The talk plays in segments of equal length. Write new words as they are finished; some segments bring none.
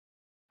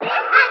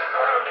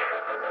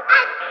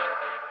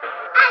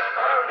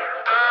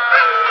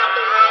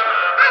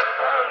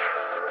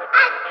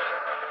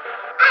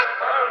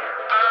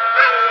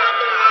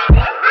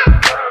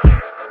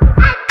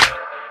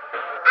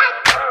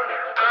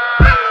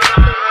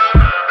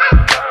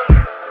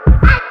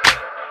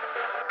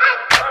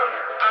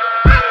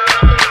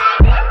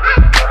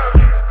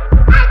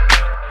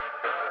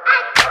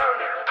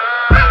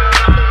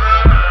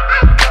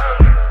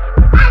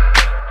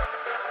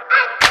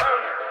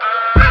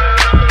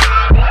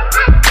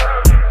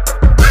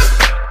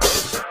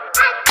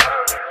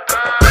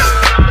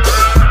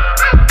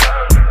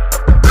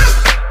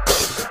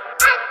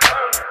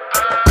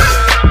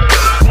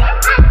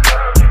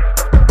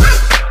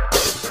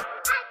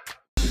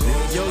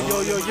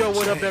Yo,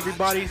 what up,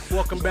 everybody?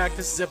 Welcome back.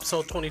 This is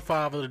episode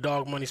 25 of the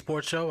Dog Money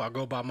Sports Show. I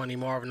go by Money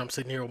Marvin. I'm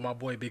sitting here with my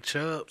boy Big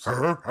Chubbs.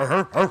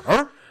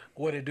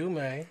 What it do,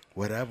 man?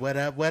 What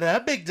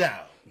up, big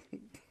dog?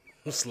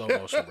 Slow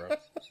motion, bro.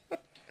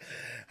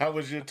 How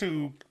was your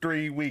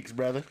 2-3 weeks,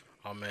 brother?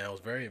 Oh, man, it was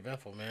very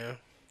eventful, man.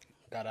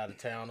 Got out of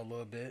town a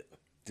little bit.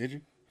 Did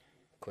you?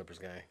 Clippers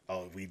game.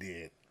 Oh, we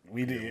did.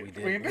 We did. We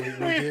We did. did.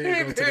 We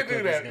did go to the do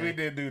Clippers that. game. We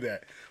did do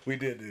that. We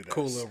did do that.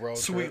 Cool little road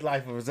Sweet trip.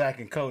 life of Zach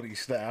and Cody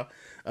style.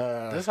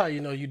 That's how you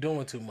know you're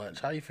doing too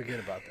much. How you forget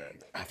about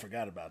that? I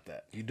forgot about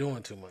that. You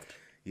doing too much.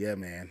 Yeah,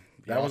 man.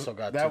 You That also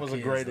got that two was a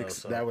kids, great though,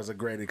 so- that was a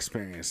great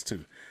experience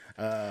too.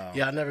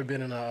 Yeah, I never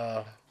been in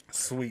a.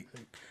 Sweet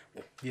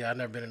I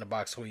never been in a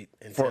box suite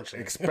for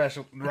intentionally.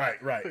 especially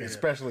right,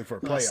 especially for I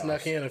playoffs.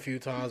 snuck in a few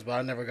times, but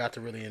I never got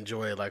to really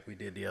enjoy it like we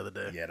did the other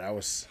day. Yeah, that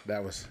was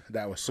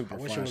super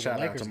wish it fun. was a Shout out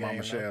Lakers to Mama game,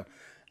 Michelle.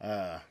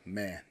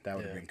 Man, that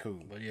would have been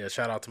cool. But yeah,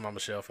 shout out to Mama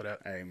Michelle for that.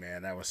 Hey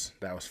man, that was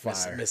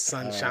fire. Miss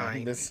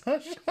Sunshine. Miss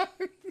Sunshine.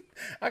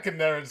 I could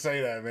never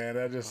say that, man.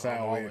 That just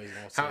sounds weird. always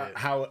gonna say it.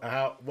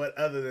 How what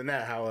other than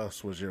that, how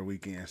else was your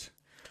weekends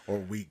or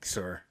weeks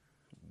or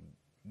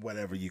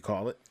whatever you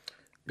call it?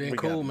 Been We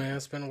cool, got- man.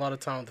 Spent a lot of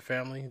time with the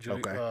family.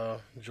 Okay.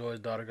 Joy's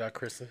daughter got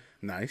christened.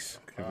 Nice.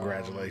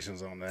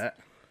 Congratulations on that.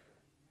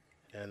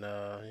 And,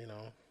 you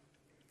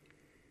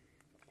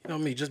know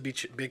me, just be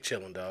big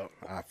chilling, dog.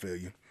 I feel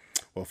you.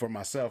 Well, for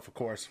myself, of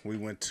course, we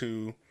went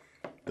to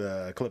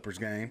the Clippers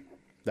game.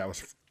 That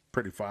was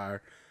pretty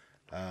fire.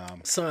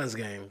 Suns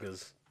game,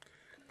 because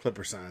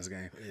Clipper Suns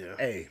game. Yeah.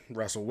 Hey,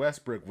 Russell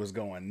Westbrook was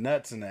going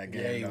nuts in that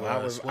game. Yeah, he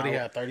though. was. What he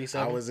had,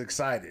 37? I was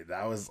excited.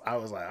 I was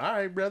like, all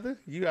right, brother,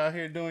 you out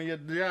here doing your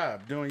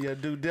job, doing your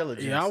due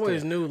diligence. I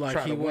always to knew like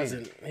try he to win.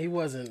 wasn't what he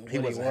wasn't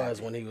was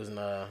happy. when he was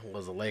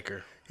a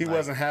Laker. He Like,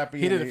 wasn't happy.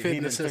 He and didn't fit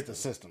in the the system.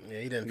 system.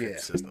 Yeah, he didn't fit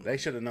the system. They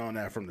should have known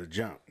that from the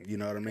jump. You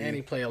know what I mean? And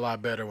he played a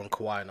lot better when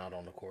Kawhi not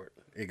on the court.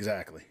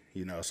 Exactly.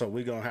 You know, so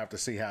we're gonna have to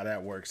see how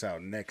that works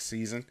out next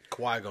season.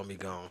 Kawhi gonna be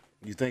gone.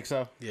 You think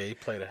so? Yeah, he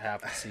played a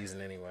half the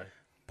season anyway.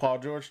 Paul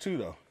George too,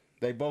 though.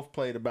 They both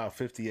played about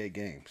 58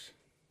 games,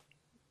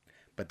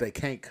 but they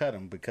can't cut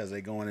them because they're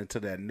going into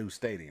that new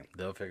stadium.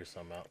 They'll figure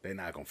something out. They're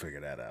not gonna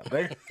figure that out.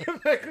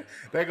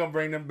 They're gonna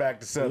bring them back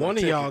to sell. One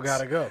them of y'all tickets.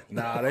 gotta go.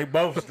 Nah, they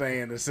both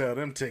staying to sell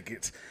them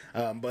tickets.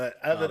 But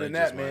other they than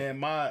that, just man,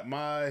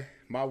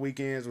 my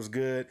weekends was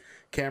good.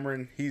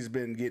 Cameron, he's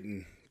been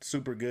getting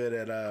super good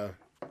at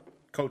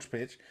coach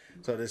pitch.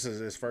 So this is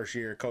his first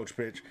year coach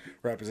pitch,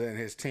 representing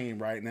his team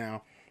right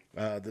now,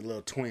 the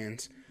little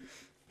Twins.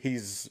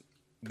 He's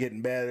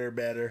getting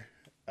better.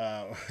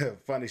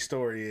 Funny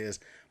story is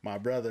my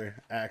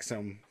brother asked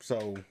him,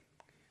 so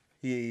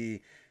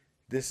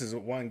this is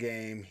one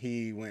game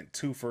he went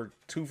 2 for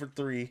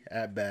 3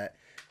 at bat.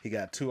 He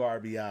got 2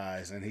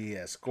 RBIs and he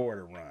had scored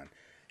a run.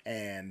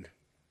 And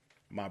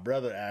my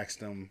brother asked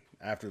him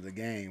after the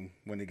game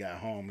when he got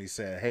home, he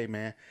said, "Hey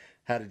man,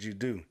 how did you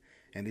do?"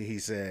 And then he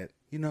said,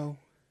 "You know,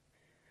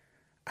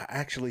 I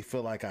actually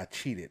feel like I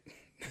cheated."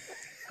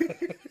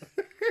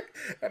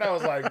 And I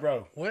was like,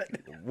 "Bro, What?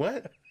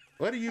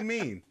 What do you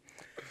mean?"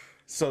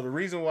 So the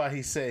reason why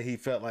he said he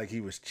felt like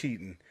he was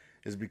cheating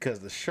is because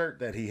the shirt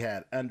that he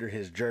had under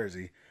his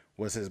jersey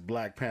was his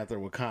Black Panther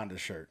Wakanda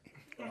shirt.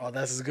 Oh,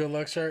 that's his good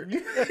luck shirt. He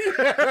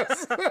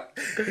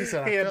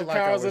said, He had the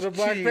powers of the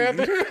Black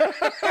Panther.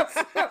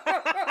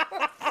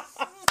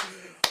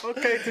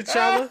 Okay,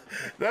 T'Challa.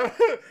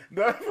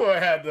 That boy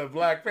had the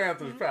Black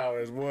Panther's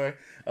powers, boy.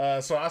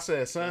 So I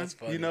said, son,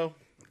 funny. you know,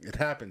 it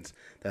happens.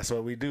 That's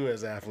what we do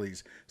as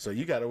athletes. So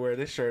you got to wear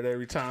this shirt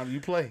every time you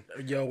play.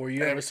 Yo, were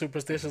you ever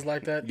superstitious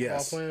like that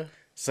Yes. while playing?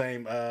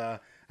 Same. I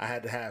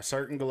had to have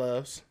certain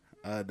gloves,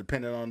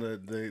 depending on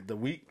the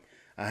week.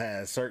 I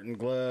had certain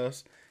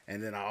gloves,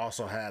 and then I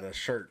also had a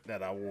shirt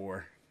that I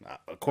wore.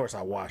 Of course,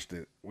 I washed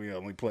it. We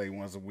only played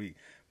once a week,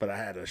 but I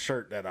had a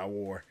shirt that I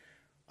wore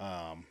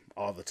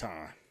all the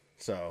time.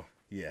 So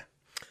yeah.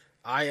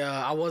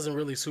 I wasn't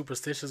really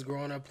superstitious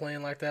growing up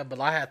playing like that, but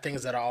I had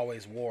things that I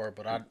always wore,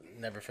 but I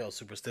never felt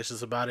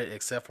superstitious about it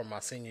except for my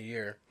senior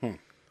year.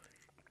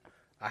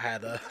 I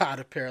had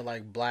a pair of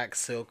like black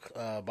silk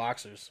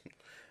boxers.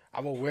 I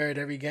would wear it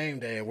every game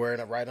day and wearing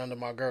it right under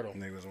my girdle.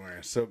 Nigga was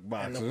wearing silk And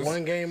boxers. the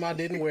one game I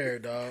didn't wear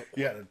it, dog.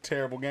 You had a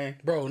terrible game.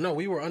 Bro, no,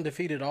 we were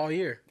undefeated all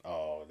year,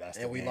 Oh, that's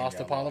the and we game lost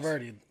to y'all Palo lost.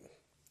 Verde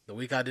the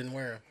week I didn't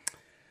wear them.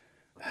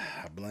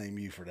 I blame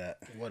you for that.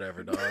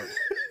 Whatever, dog.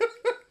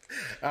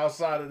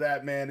 Outside of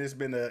that, man, it's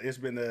been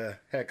a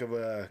heck of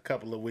a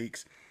couple of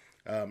weeks.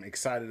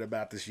 Excited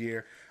about this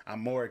year. I'm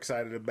more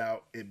excited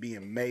about it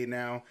being May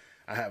now.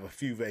 I have a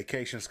few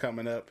vacations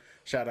coming up.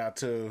 Shout out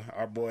to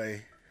our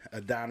boy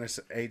Adonis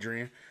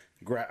Adrian,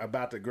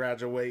 about to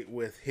graduate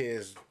with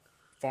his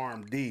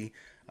Farm D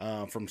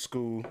from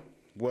school.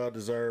 Well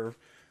deserved.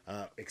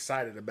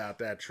 Excited about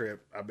that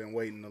trip. I've been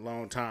waiting a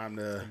long time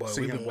to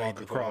see we've him been walk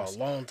waiting for across. a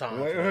long time.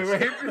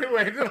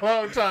 Waiting a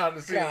long time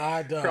to see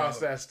God, him dog. cross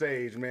that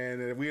stage,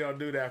 man. And we don't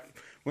do that.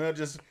 We don't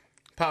just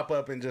pop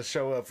up and just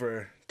show up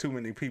for too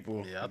many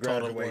people. Yeah, I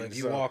told him, graduating. if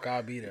you walk,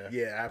 I'll be there.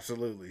 Yeah,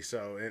 absolutely.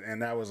 So, and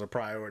that was a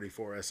priority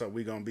for us. So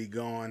we're going to be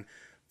gone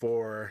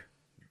for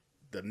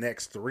the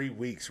next 3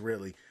 weeks,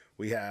 really.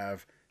 We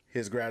have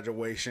his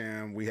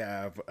graduation. We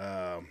have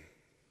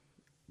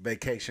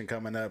vacation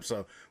coming up.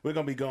 So we're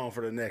going to be gone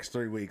for the next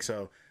 3 weeks.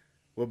 So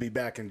we'll be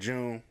back in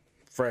June.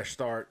 Fresh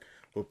start.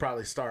 We'll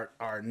probably start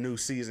our new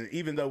season.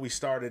 Even though we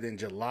started in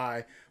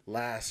July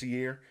last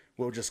year,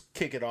 we'll just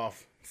kick it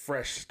off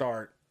fresh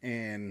start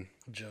in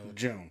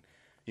June.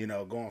 You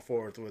know, going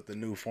forward with the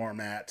new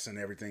formats and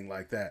everything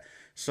like that.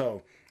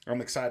 So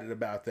I'm excited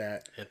about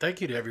that. And thank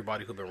you to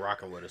everybody who's been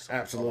rocking with us.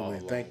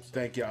 Absolutely.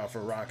 Thank y'all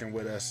for rocking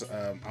with us.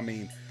 I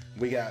mean,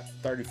 we got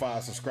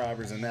 35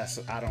 subscribers, and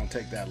I don't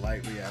take that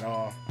lightly at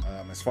all.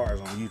 As far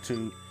as on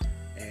YouTube,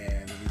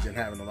 and we've been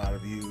having a lot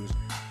of views.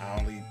 I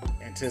only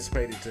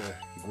anticipated to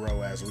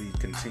grow as we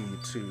continue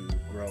to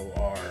grow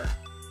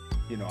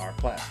our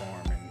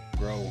platform and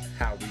grow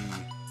how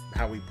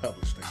we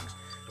publish things.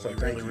 So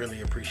we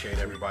really appreciate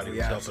everybody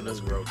who's helping us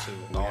grow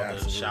too. All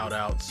the shout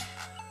outs,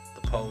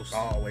 the posts.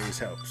 Always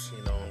helps.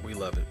 You know, we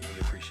love it.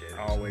 We appreciate it.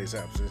 Always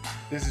helps.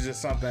 This is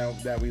just something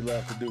that we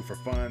love to do for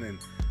fun, and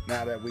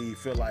now that we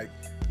feel like,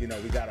 we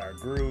got our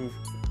groove,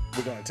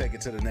 we're going to take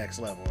it to the next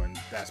level, and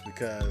that's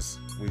because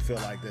we feel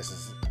like this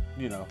is,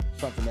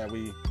 something that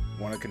we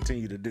want to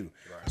continue to do.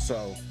 Right.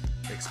 So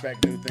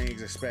expect new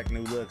things, expect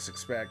new looks,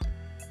 expect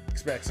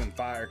some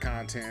fire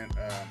content,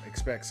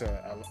 expects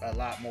a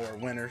lot more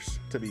winners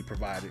to be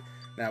provided.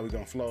 Now we're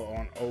going to flow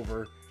on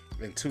over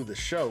into the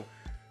show.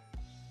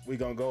 We're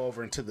going to go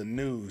over into the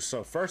news.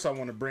 So first I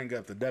want to bring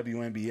up the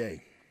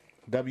WNBA.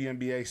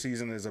 WNBA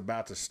season is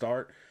about to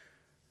start.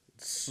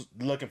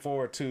 Looking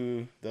forward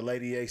to the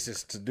Lady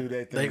Aces to do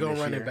their thing. They're going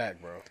to run it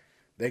back, bro.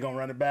 They're going to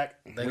run it back?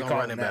 They're going to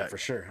run it back. For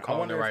sure.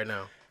 Calling it right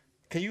now.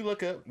 Can you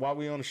look up, while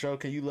we're on the show,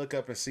 can you look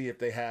up and see if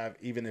they have,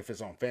 even if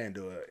it's on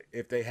FanDuel,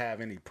 if they have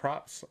any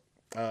props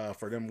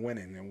for them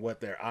winning and what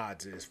their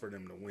odds is for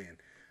them to win?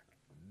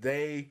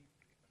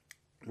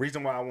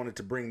 Reason why I wanted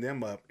to bring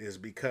them up is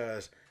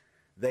because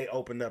they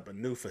opened up a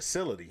new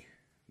facility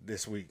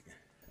this week,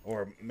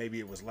 or maybe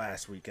it was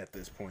last week at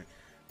this point,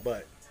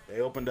 but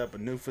they opened up a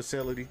new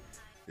facility.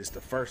 It's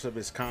the first of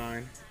its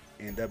kind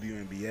in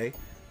WNBA.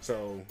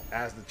 So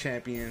as the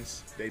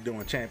champions, they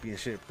doing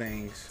championship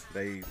things.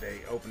 They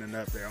opening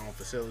up their own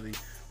facility,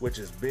 which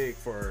is big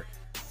for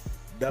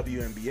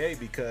WNBA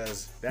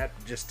because that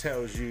just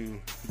tells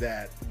you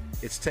that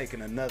it's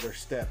taken another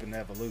step in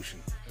evolution.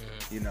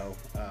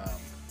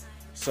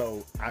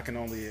 So I can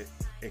only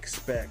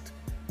expect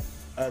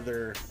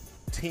other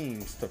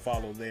teams to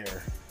follow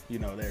their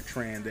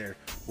trend,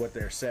 what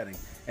they're setting,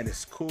 and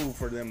it's cool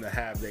for them to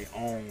have their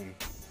own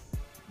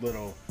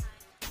little,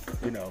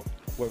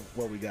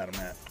 where we got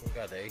them at. We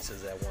got the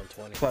Aces at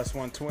 120. Plus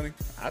 120.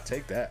 I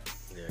take that.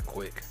 Yeah,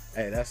 quick.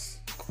 Hey, that's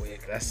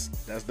quick. That's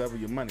double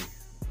your money.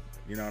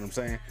 You know what I'm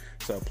saying?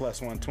 So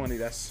plus 120.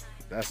 That's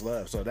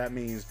love. So that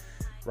means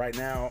right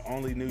now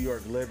only New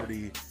York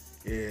Liberty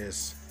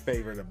is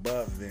favored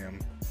above them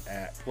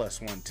at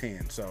plus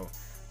 110. So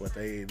what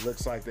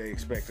looks like they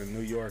expect the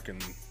New York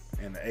and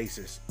the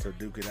Aces to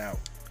duke it out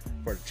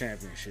for the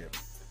championship.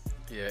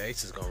 Yeah,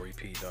 Aces gonna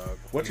repeat, dog.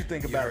 What you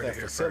think about that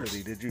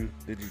facility? Did you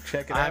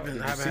check it out? I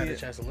haven't had a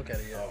chance to look at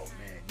it yet. Oh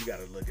man, you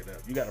gotta look it up.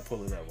 You gotta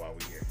pull it up while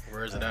we're here.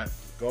 Where is it at?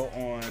 Go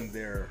on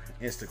their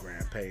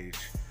Instagram page,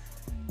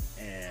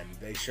 and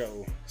they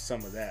show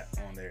some of that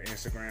on their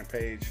Instagram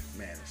page.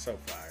 Man, it's so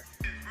fire.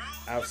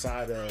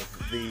 Outside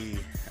of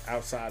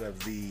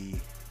the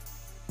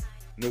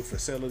new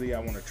facility, I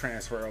want to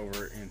transfer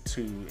over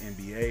into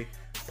NBA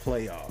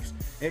playoffs.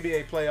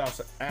 NBA playoffs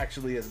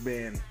actually has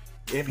been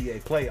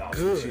NBA playoffs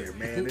this year,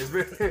 man.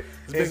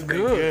 It's been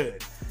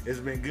good. It's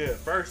been good.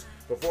 First,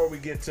 before we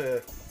get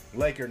to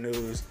Laker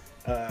news,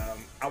 I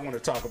want to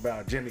talk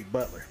about Jimmy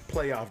Butler,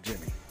 playoff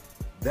Jimmy.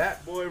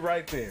 That boy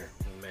right there,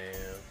 man.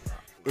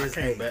 I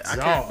can't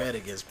bet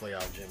against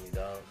playoff Jimmy,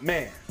 dog.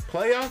 Man,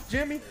 playoff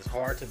Jimmy. It's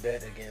hard to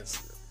bet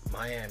against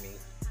Miami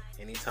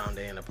anytime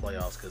they're in the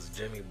playoffs because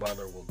Jimmy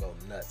Butler will go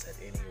nuts at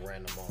any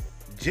random moment.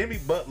 Jimmy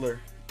Butler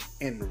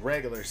in the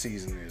regular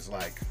season is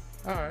like,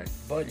 all right,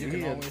 but you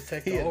can always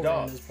take the over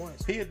on his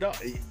points. He a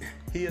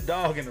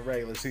dog in the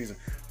regular season,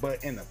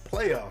 but in the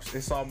playoffs,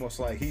 it's almost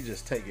like he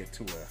just take it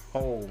to a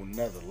whole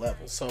nother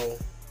level. So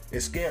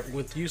it's scary.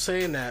 With you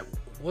saying that,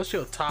 what's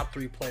your top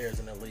 3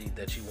 players in the league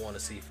that you want to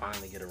see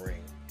finally get a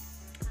ring?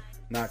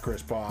 Not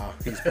Chris Paul.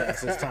 He's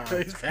past his time.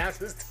 He's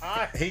past his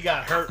time. He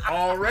got hurt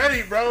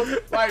already, bro.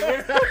 Like,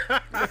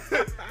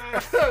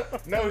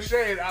 no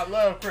shade. I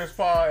love Chris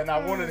Paul, and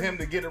I wanted him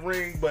to get a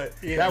ring, but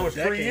that was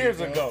 3 years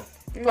ago.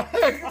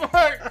 Like,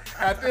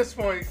 at this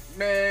point,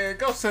 man,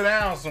 go sit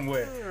down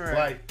somewhere.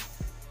 Right. Like,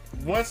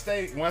 once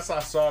I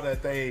saw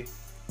that they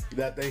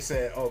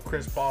said, "Oh,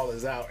 Chris Paul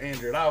is out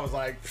injured," I was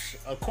like,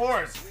 "Of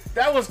course,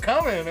 that was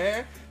coming,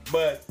 man."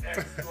 But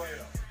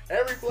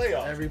every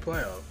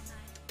playoff.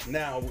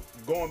 Now,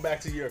 going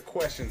back to your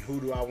question, who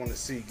do I want to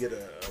see get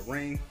a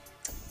ring?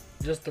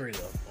 Just 3,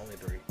 though. Only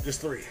 3. Just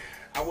 3.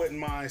 I wouldn't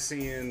mind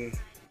seeing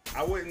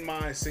I wouldn't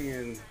mind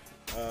seeing.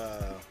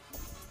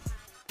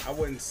 I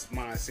wouldn't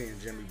mind seeing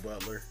Jimmy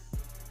Butler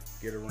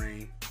get a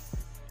ring.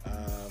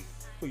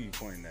 Who you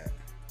pointing at?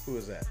 Who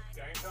is that?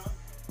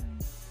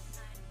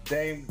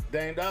 Dame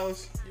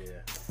Dallas? Yeah.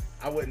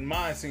 I wouldn't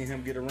mind seeing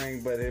him get a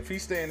ring, but if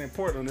he's staying in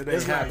Portland, it ain't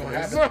It's not happening. gonna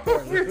happen in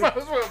Portland. We might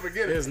as well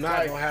forget it. It's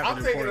not gonna happen I'm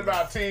in thinking Portland.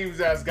 about teams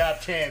that's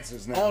got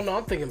chances now. Oh no,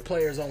 I'm thinking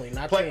players only,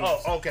 not teams.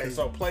 Oh, okay.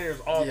 So players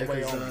all Yeah, the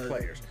way 'cause, only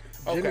players.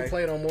 Jimmy Okay.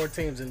 played on more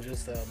teams than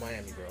just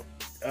Miami,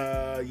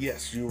 bro.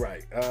 Yes, you're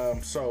right.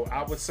 So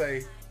I would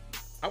say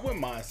I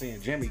wouldn't mind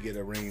seeing Jimmy get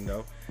a ring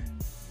though.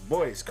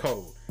 Boy, it's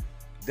cold.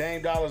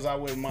 Dame Dollars, I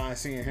wouldn't mind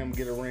seeing him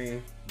get a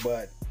ring,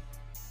 but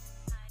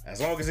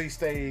as long as he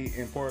stay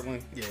in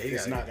Portland, Yeah,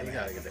 it's not gonna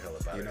happen. get the hell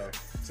up out You of know, there.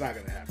 it's not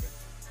gonna happen.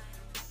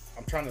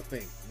 I'm trying to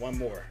think. One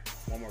more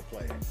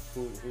player.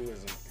 Who's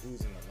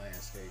in the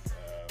landscape?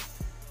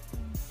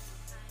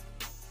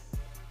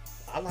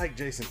 I like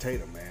Jason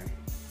Tatum, man.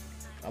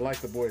 I like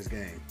the boy's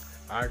game.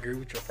 I agree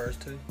with your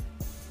first two.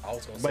 I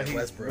was gonna But say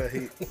Westbrook.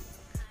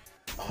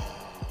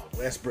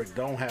 Westbrook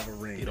don't have a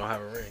ring. He don't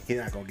have a ring. He's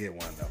not gonna get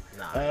one though.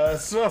 Nah.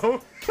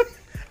 So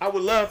I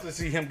would love to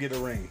see him get a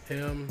ring.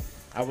 Him,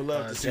 I would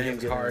love to see him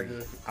James get Harden, a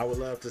ring. I would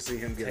love to see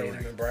him get a Tatum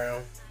ring. and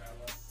Brown.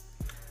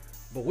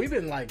 But we've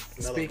been like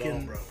Melo speaking.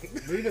 gone, bro.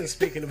 We've been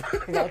speaking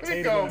about Melo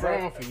Tatum gone, and bro.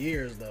 Brown for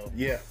years, though.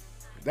 Yeah,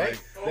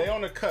 they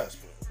on the cusp.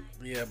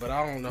 Yeah, but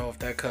I don't know if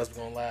that cusp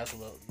gonna last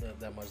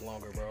that much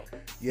longer, bro.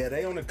 Yeah,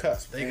 they on the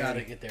cusp. They And,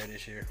 gotta get there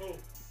this year.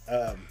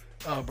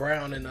 Um,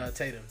 Brown and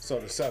Tatum, so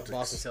the Celtics,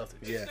 Boston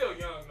Celtics. Yeah, Still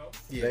young though.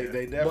 Yeah,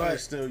 they definitely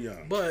still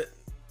young. But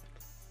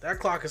that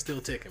clock is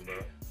still ticking, bro.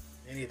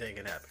 Anything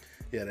can happen.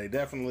 Yeah, they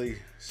definitely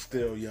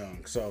still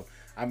young. So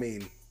I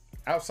mean,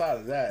 outside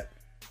of that,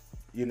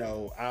 you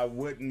know, I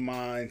wouldn't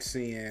mind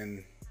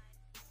seeing.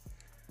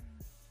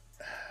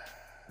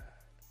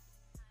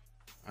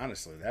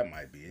 Honestly, that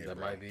might be it. That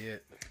bro. might be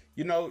it.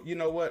 You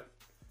know what?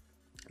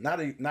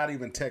 Not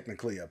even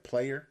technically a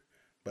player,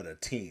 but a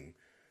team.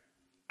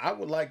 I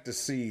would like to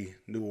see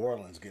New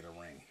Orleans get a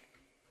ring.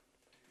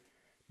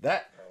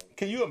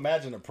 Can you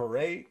imagine a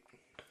parade?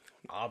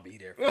 I'll be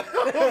there.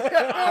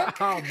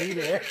 I'll be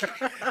there.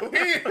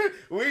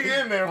 we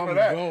in there for I'm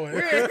that. going.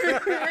 We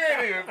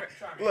ain't even,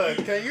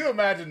 look, can you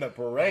imagine the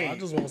parade? I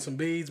just want some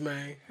beads,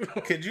 man.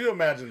 Could you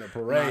imagine the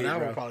parade? That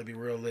bro? would probably be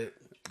real lit.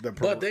 The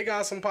But they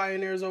got some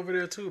pioneers over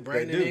there too. they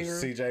Brandon do. Ingram,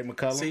 C.J.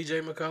 McCollum.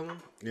 C.J. McCollum.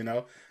 You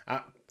know,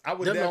 I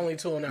would. They're the only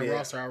two on that yeah.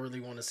 roster I really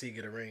want to see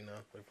get a ring,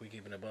 though. If we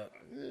keeping it up,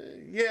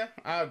 Yeah,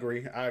 I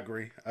agree.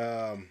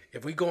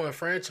 if we go in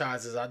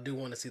franchises, I do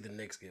want to see the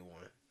Knicks get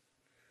one.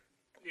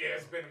 Yeah,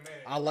 it's been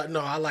a minute.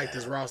 I like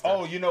this roster.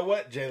 Oh, you know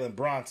what? Jalen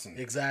Bronson.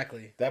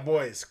 exactly. That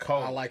boy is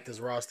cold. I like this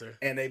roster.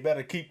 And they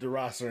better keep the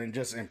roster and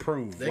just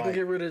improve. They can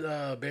get rid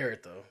of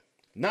Barrett though.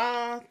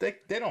 Nah, they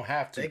don't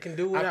have to. They can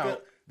do I without.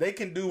 feel they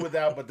can do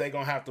without, but they're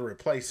gonna have to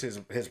replace his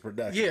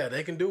production. Yeah,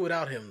 they can do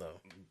without him though.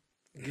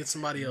 Get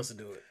somebody else to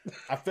do it.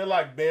 I feel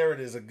like Barrett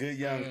is a good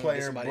young Get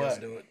player, somebody else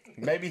but to do it.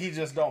 maybe he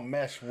just don't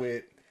mesh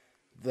with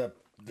the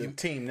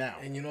team now.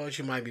 And you know what?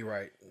 You might be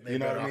right. They You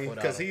know better what I off mean?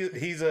 without Because him.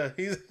 he's a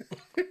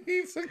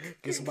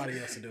Get somebody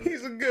else to do it.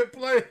 He's a good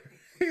player.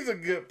 He's a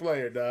good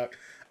player, dog.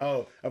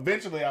 Oh,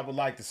 eventually I would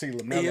like to see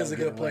LaMelo. He is a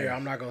get good player. ring.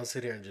 I'm not gonna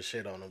sit here and just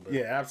shit on him. But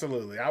Yeah,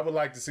 absolutely. I would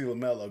like to see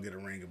LaMelo get a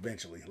ring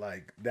eventually,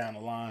 like down the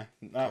line,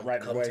 not right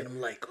come away. to them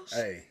Lakers.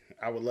 Hey,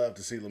 I would love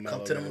to see LaMelo Come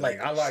get to a them ring.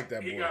 Lakers. I like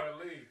that He boy. gotta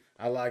leave.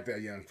 I like that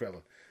young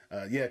fella.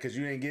 Yeah, because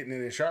you ain't getting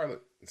it in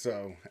Charlotte.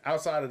 So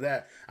outside of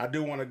that, I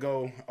do want to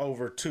go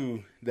over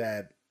to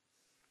that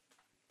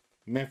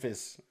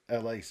Memphis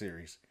LA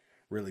series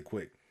really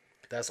quick.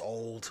 That's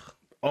old.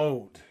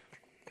 Old.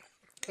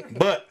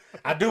 But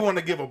I do want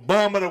to give a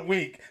bum of the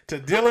week to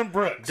Dylan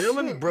Brooks.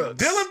 Dylan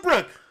Brooks. Dylan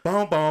Brooks.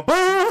 Bum, bum,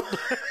 bum.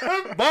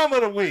 Bum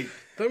of the week.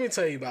 Let me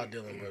tell you about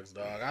Dylan Brooks,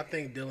 dog. I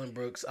think Dylan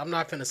Brooks. I'm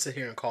not gonna sit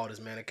here and call this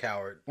man a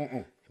coward,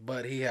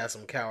 but he has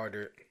some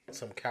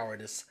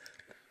cowardice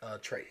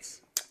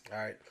traits. All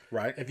right.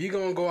 Right. If you're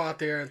gonna go out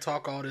there and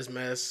talk all this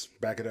mess,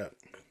 Back it up.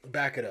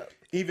 back it up.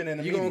 Even in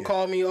the You media. gonna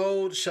call me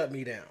old? Shut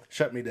me down.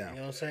 Shut me You down.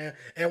 know what I'm saying?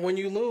 And when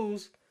you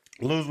lose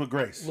Lose with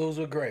grace.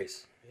 with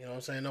grace. You know what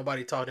I'm saying?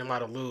 Nobody taught him how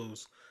to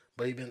lose,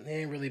 but he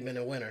ain't really been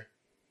a winner.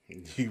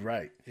 You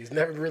right. He's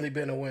never really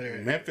been a winner.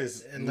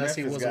 Memphis. Unless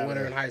he Memphis was a got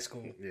winner in high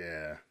school.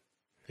 Yeah.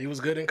 He was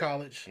good in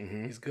college.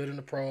 Mm-hmm. He's good in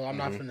the pro. I'm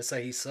not finna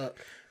say he sucked.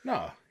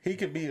 No, he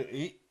could be.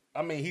 He's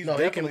No, he can-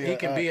 definitely he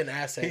can be an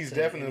asset He's to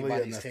definitely an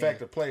anybody's team.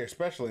 effective player,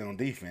 especially on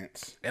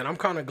defense. And I'm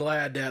kind of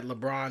glad that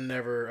LeBron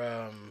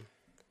never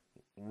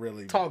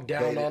Really talked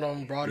down dated. on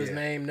him, brought his Yeah.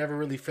 name, never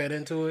really fed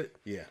into it.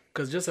 Yeah.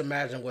 Because just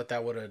imagine what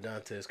that would have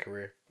done to his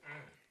career.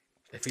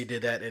 If he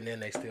did that and then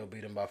they still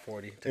beat him by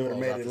 40. It would have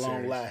close out made it the long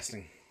series.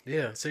 lasting.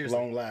 Yeah, seriously.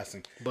 Long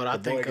lasting. But I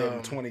The boy think, gave him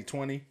um,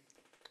 2020.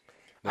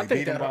 They I think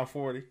beat him that- by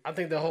 40. I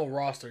think the whole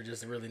roster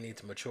just really needs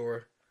to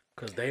mature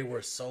because they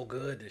were so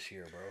good this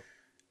year, bro.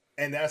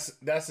 And that's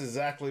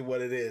exactly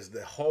what it is.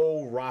 The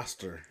whole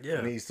roster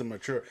Yeah. needs to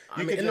mature.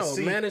 I mean, no,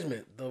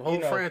 management, the whole you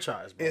know,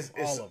 franchise, bro, it's-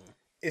 all of them.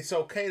 It's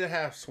okay to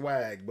have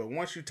swag, but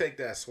once you take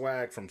that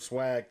swag from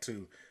swag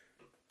to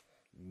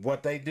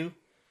what they do.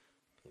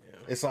 Yeah.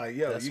 It's like,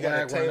 yo, that's you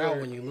got to tailor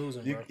out when you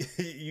losing, bro.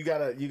 You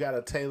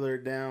gotta tailor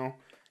it down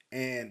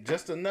and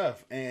just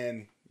enough,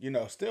 and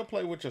still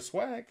play with your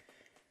swag.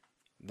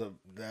 The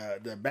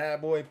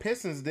bad boy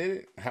Pistons did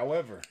it.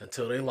 However,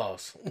 until they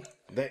lost.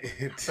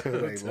 Until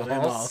they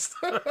lost.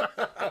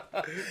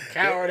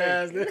 Coward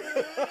ass.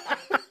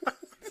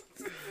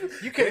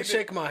 You can't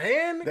shake my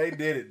hand. They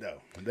did it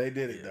though.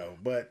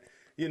 But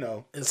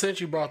and since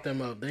you brought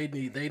them up, they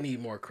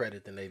need more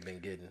credit than they've been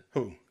getting.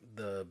 Who?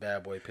 The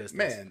bad boy Pistons.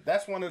 Man,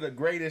 that's one of the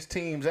greatest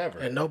teams ever.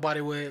 And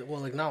nobody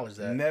will acknowledge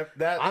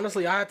that.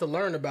 Honestly, I had to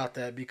learn about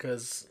that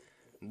because,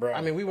 bro,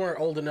 I mean, we weren't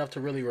old enough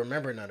to really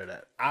remember none of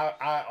that.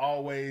 I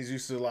always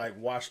used to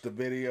watch the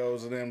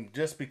videos of them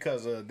just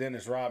because of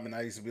Dennis Rodman.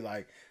 I used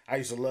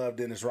to love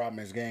Dennis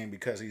Rodman's game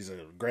because he's a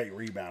great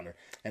rebounder,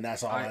 and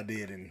that's all I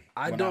did. And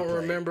I don't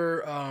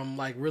remember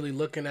really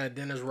looking at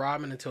Dennis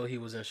Rodman until he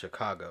was in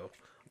Chicago.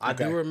 I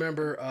do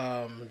remember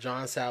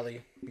John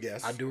Sally.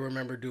 Yes. I do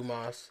remember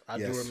Dumas. I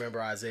do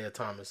remember Isaiah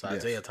Thomas. Yes.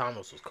 Isaiah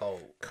Thomas was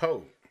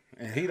cold.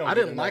 And I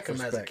didn't like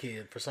him as a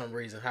kid for some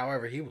reason.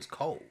 However, he was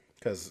cold.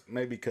 Because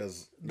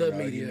the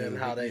media and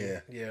how they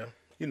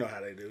you know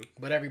how they do.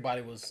 But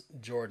everybody was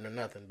Jordan or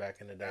nothing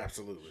back in the day.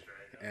 Absolutely.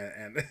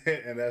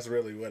 And that's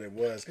really what it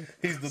was.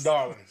 He's the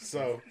darling.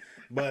 So,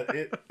 but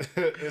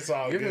it's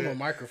all Give good. Give him a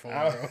microphone,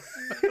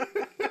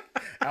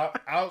 bro.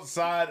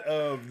 Outside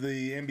of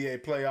the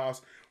NBA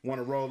playoffs, want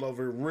to roll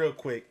over real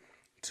quick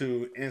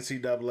to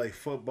NCAA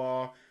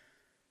football.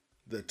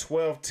 The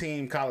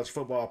 12-team college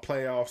football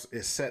playoffs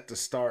is set to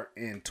start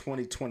in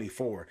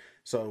 2024.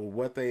 So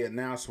what they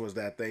announced was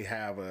that they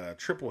have a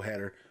triple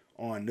header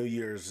on New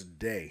Year's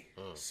Day.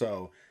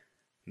 So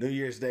New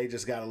Year's Day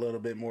just got a little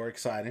bit more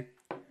exciting.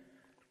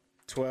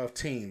 12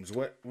 teams.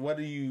 What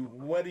do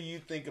you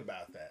think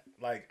about that?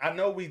 Like, I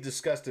know we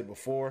discussed it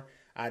before.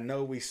 I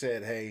know we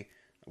said, hey,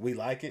 we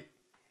like it.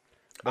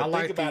 But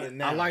think about it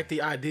now. I like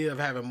the idea of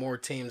having more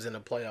teams in the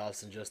playoffs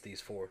than just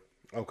these 4.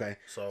 Okay.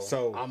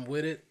 So I'm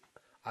with it.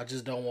 I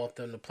just don't want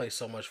them to play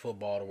so much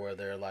football to where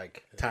they're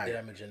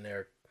damaging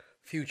their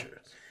futures.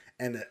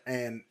 And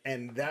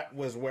that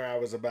was where I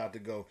was about to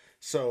go.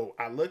 So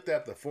I looked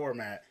at the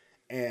format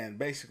and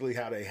basically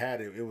how they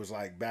had it. It was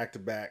like back to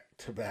back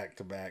to back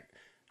to back.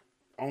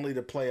 Only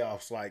the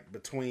playoffs, like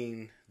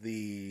between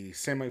the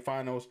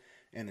semifinals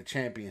and the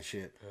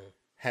championship,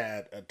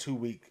 had a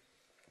 2-week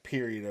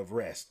period of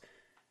rest.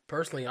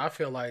 Personally, I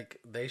feel like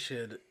they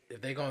should, if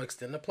they're going to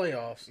extend the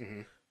playoffs,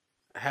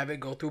 have it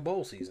go through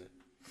bowl season.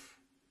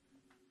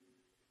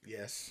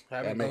 Yes.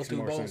 Have it go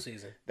through bowl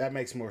season. That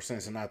makes more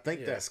sense. And I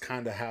think that's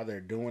kind of how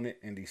they're doing it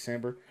in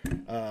December.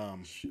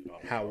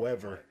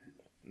 However,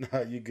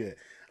 no, you good.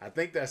 I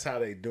think that's how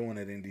they're doing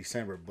it in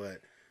December.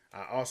 But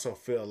I also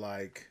feel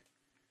like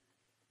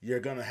you're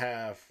going to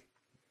have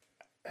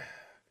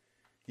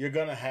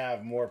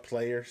more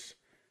players,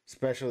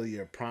 especially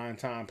your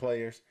primetime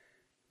players,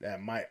 that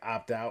might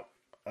opt out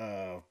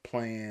of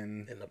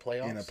playing in the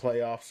playoffs. In the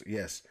playoffs,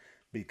 yes,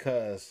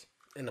 because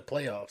in the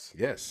playoffs,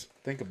 yes.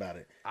 Think about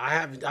it.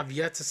 I've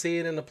yet to see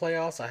it in the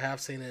playoffs. I have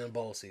seen it in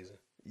bowl season.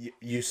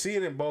 You see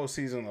it in bowl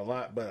season a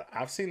lot, but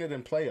I've seen it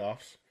in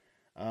playoffs.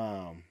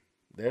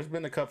 There's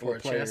been a couple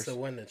of players chance to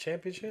win the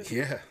championship.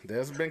 Yeah,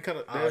 there's been a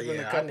couple of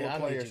players. I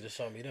need you to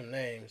show me them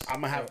names.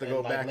 I'm gonna have to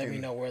go back. Let me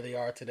know where they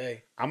are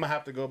today. I'm gonna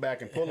have to go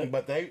back and pull them,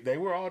 but they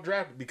were all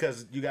drafted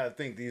because you got to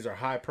think these are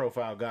high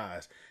profile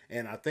guys,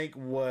 and I think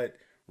what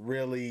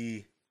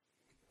really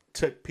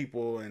took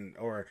people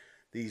or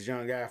these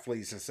young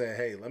athletes and said,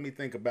 "Hey, let me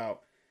think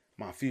about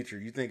my future."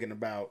 You thinking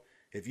about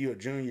if you a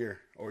junior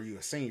or you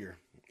a senior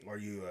or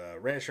you a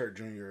redshirt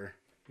junior,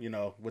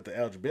 with the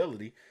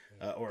eligibility,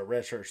 or a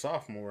redshirt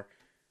sophomore.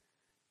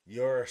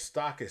 Your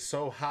stock is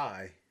so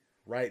high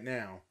right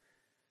now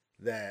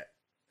that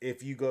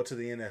if you go to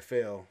the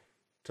NFL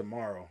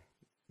tomorrow,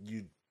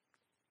 you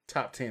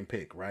top 10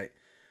 pick, right?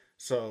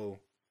 So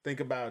think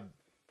about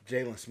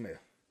Jalen Smith,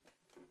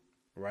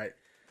 right?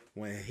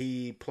 When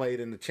he played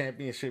in the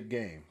championship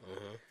game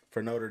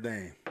for Notre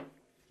Dame,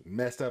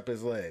 messed up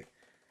his leg,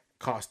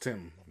 cost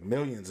him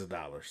millions of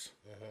dollars.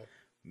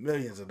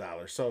 Millions of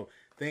dollars. So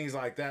things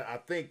like that, I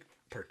think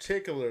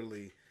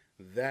particularly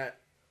that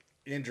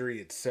injury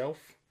itself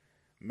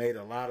made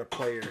a lot of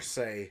players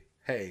say,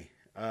 hey,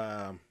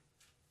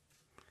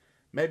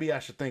 maybe I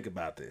should think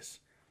about this.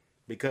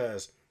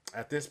 Because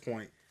at this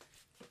point,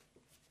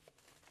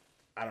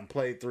 I done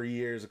played 3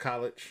 years of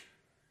college,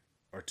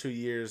 or 2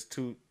 years,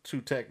 two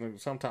technical,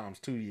 sometimes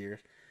 2 years,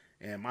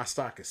 and my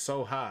stock is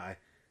so high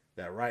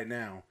that right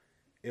now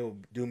it will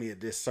do me a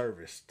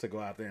disservice to go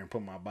out there and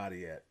put my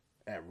body at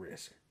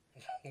risk.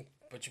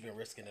 But you've been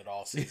risking it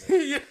all season.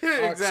 Yeah,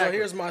 exactly. So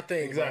here's my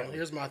thing. Exactly. Bro.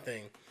 Here's my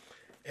thing.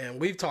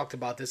 And we've talked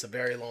about this a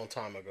very long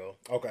time ago.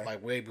 Okay.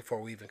 Like way before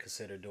we even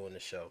considered doing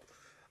the show.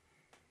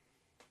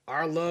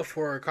 Our love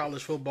for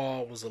college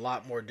football was a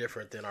lot more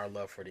different than our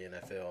love for the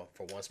NFL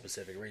for one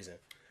specific reason.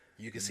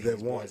 You can see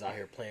these boys out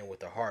here playing with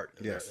their heart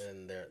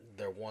and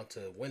they want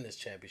to win this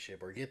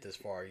championship or get this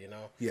far,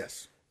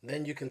 Yes.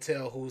 Then you can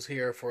tell who's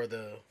here for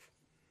the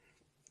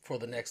for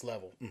the next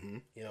level. Mm-hmm.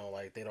 You know,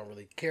 like they don't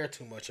really care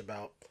too much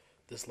about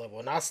this level.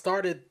 And I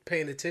started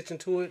paying attention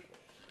to it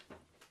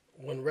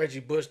when Reggie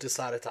Bush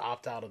decided to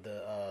opt out of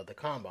the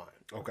combine.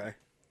 Okay.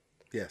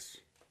 Yes.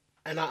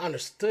 And I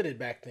understood it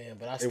back then,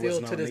 but I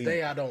still to this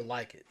day I don't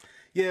like it.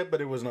 Yeah,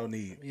 but it was no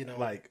need. You know,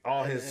 like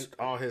all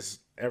his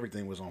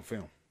everything was on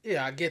film.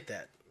 Yeah, I get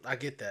that.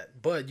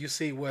 But you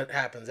see what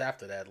happens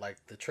after that, like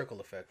the trickle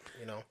effect.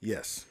 You know.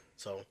 Yes.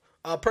 So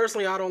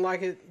personally, I don't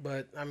like it,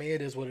 but I mean,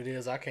 it is what it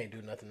is. I can't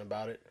do nothing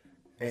about it.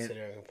 Sit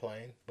there and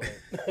complain.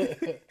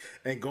 But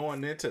and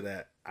going into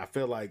that, I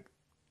feel like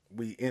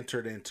we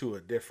entered into a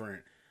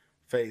different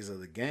phase of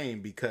the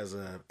game because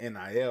of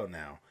NIL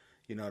now.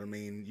 You know what I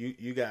mean?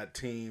 You got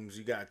teams,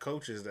 you got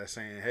coaches that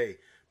saying, hey,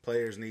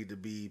 players need to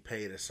be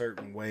paid a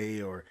certain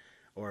way or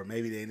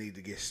maybe they need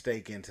to get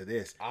stake into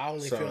this. I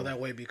only feel that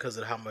way because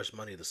of how much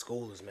money the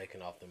school is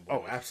making off them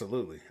boys. Oh,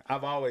 absolutely.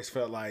 I've always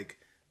felt like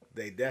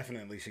they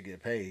definitely should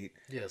get paid.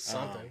 Yeah,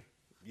 something.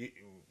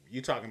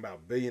 You talking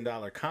about $1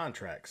 billion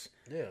contracts.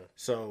 Yeah.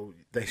 So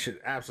they should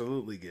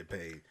absolutely get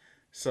paid.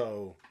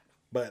 So,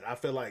 but I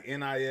feel like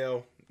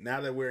NIL,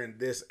 now that we're in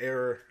this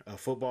era of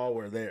football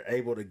where they're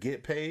able to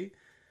get paid,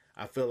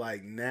 I feel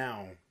like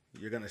now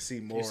you're going to see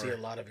more. You see a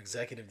lot of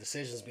executive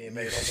decisions being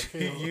made on the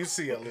field. You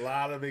see a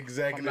lot of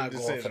executive I'm not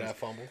decisions. going for that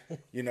fumble.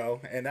 You know,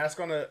 and that's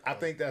going to, I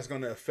think that's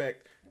going to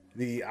affect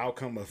the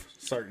outcome of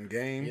certain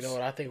games. You know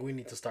what? I think we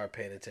need to start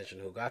paying attention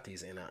to who got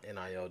these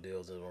NIL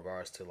deals in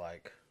regards to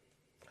like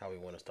how we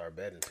want to start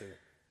betting too.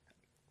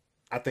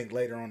 I think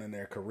later on in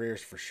their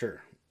careers for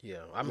sure.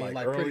 Yeah, I mean,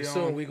 like pretty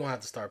soon we're gonna have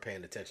to start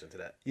paying attention to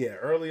that. Yeah,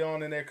 early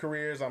on in their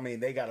careers, I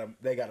mean, they gotta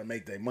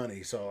make their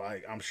money. So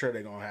I'm sure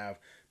they're gonna have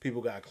people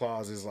got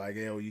clauses like,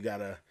 "Yo, you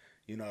gotta,"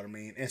 you know what I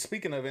mean. And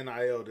speaking of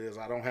NIL deals,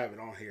 I don't have it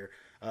on here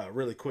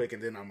really quick,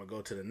 and then I'm gonna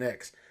go to the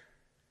next.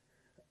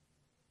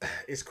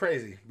 It's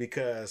crazy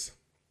because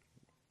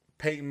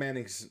Peyton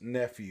Manning's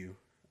nephew,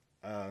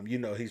 you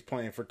know, he's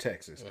playing for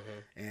Texas,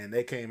 and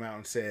they came out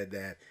and said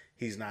that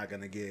he's not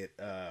gonna get,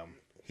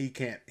 he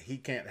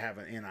can't have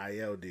an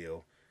NIL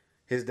deal.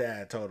 His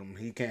dad told him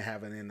he can't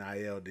have an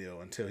NIL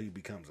deal until he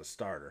becomes a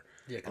starter.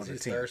 Yeah, because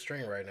he's third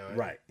string right now.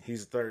 Right,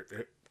 he's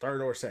third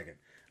or second.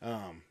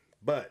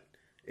 But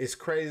it's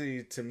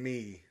crazy to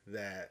me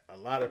that a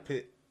lot of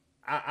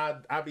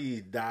I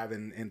be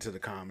diving into the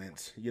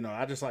comments. You know,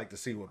 I just like to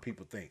see what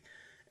people think,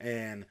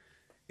 and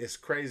it's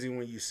crazy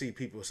when you see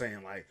people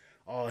saying like,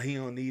 "Oh, he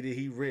don't need it.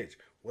 He rich.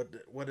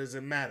 What does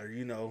it matter?"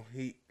 You know,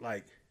 he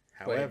like.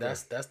 However,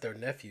 wait, that's their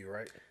nephew,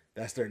 right?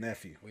 That's their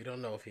nephew. We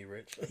don't know if he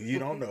rich. You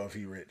don't know if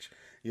he rich.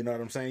 You know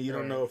what I'm saying? You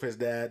don't know if his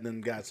dad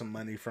then got some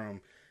money from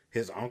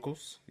his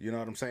uncles. You know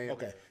what I'm saying?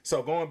 Okay.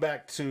 So going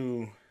back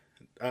to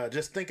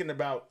just thinking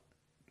about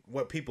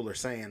what people are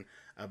saying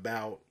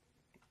about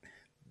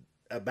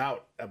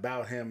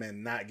him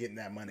and not getting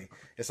that money.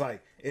 It's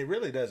like it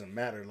really doesn't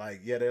matter.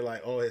 Like, yeah, they're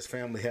like, oh, his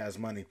family has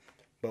money.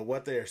 But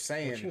what they're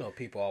saying, but you know,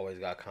 people always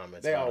got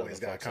comments. They always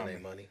got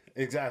comments. Money.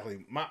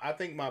 Exactly. I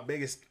think my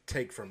biggest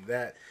take from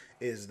that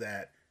is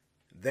that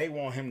they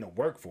want him to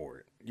work for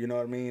it. You know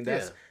what I mean?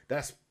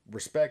 That's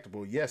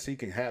respectable. Yes, he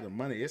can have the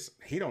money.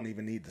 He don't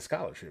even need the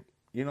scholarship.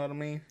 You know what I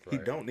mean? Right.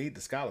 He don't need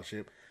the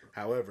scholarship.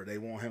 However, they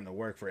want him to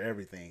work for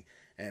everything,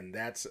 and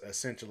that's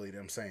essentially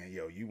them saying,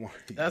 "Yo, you want."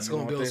 That's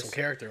going to build some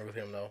character with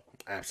him, though.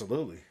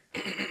 Absolutely.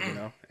 You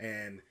know,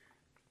 and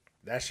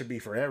that should be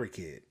for every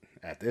kid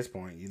at this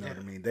point. You know what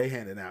I mean? They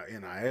handing out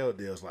NIL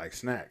deals like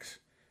snacks,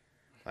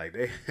 like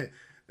they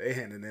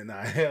handing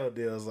NIL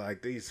deals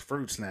like these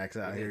fruit snacks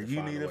out here.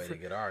 You need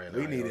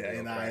we need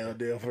an NIL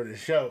deal for the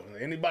show.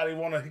 Anybody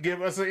want to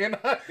give us an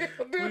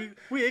NIL deal?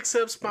 We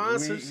accept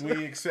sponsors.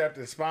 We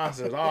accepting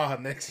sponsors all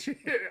next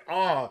year.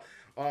 All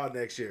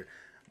next year.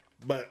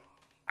 But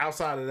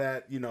outside of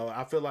that, you know,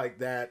 I feel like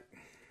that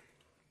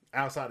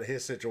outside of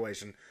his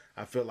situation,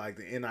 I feel like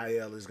the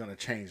NIL is going to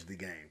change the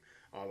game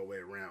all the way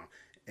around.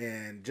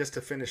 And just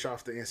to finish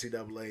off the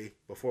NCAA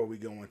before we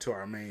go into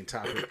our main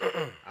topic,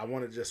 I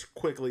want to just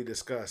quickly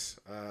discuss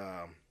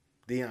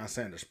Deion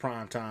Sanders,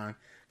 Prime Time,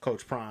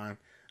 Coach Prime,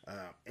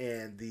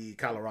 and the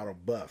Colorado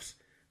Buffs.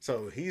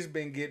 So he's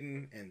been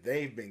getting, and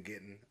they've been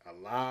getting, a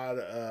lot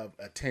of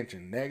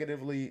attention,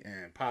 negatively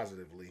and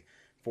positively,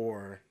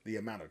 for the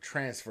amount of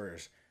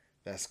transfers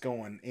that's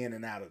going in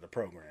and out of the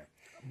program.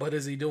 But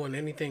is he doing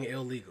anything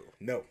illegal?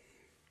 No.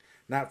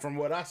 Not from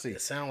what I see.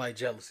 It sounds like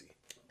jealousy.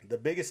 The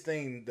biggest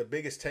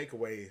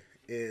takeaway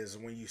is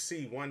when you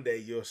see one day,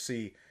 you'll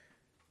see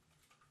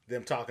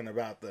them talking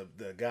about the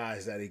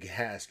guys that he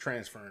has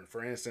transferring.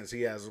 For instance,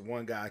 he has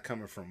one guy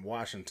coming from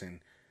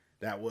Washington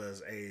that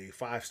was a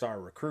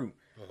 5-star recruit.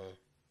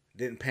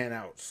 Didn't pan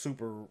out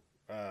super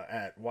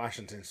at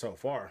Washington so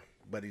far,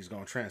 but he's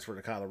going to transfer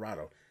to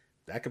Colorado.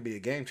 That could be a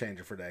game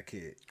changer for that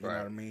kid. You know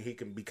what I mean? He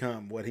can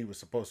become what he was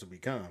supposed to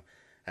become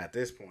at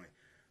this point.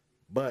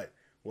 But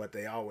what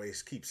they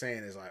always keep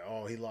saying is like,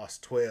 oh, he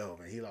lost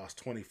 12 and he lost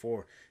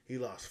 24. He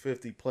lost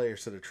 50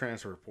 players to the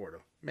transfer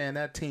portal. Man,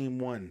 that team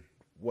won,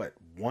 what,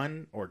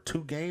 1 or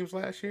 2 games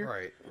last year?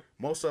 Right.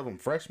 Most of them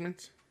freshmen.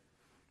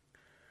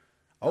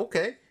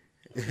 Okay.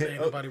 Ain't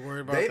nobody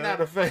worried about they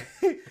that.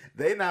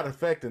 They not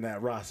affecting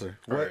that roster.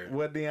 Right.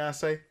 What Deion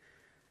say?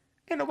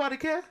 Ain't nobody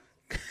care.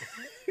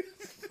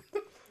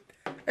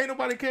 Ain't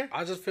nobody care.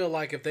 I just feel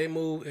like if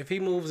he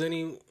moves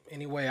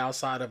any way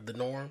outside of the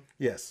norm,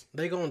 Yes,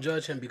 they gonna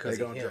judge him because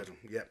they he's gonna him. judge him.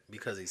 Yep,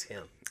 Because he's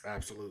him.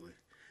 absolutely.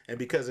 And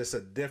because it's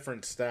a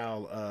different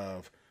style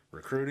of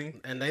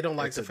recruiting. And they don't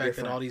like It's the a fact that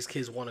different- all these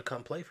kids want to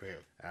come play for him.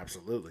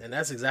 Absolutely. And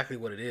that's exactly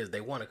what it is.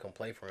 They want to come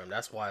play for him.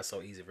 That's why it's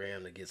so easy for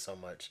him to get so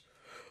much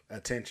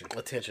Attention.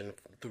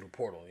 through the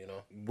portal, you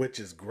know? Which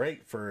is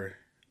great for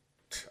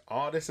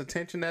all this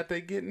attention that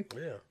they getting.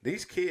 Yeah.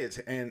 These kids,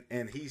 and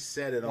he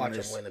said it on Watch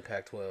this. him win the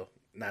Pac-12.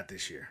 Not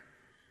this year.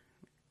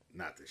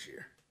 Not this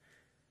year.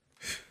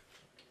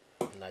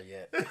 Not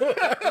yet.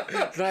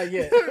 Not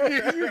yet.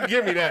 You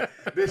give me that.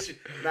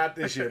 Not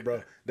this year,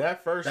 bro.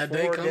 That first That 4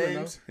 day coming,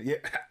 games. Yeah,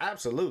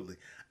 absolutely.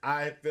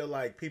 I feel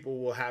like people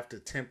will have to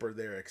temper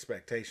their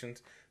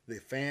expectations. The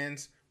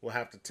fans will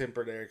have to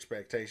temper their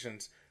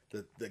expectations.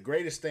 The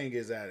greatest thing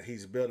is that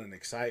he's building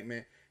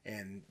excitement,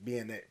 and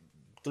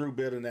through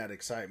building that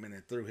excitement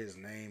and through his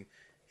name,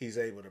 he's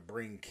able to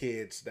bring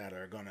kids that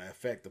are going to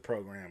affect the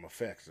program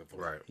effectively.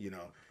 Right. You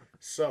know,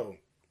 so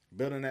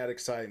building that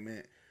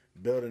excitement,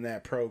 building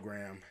that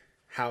program,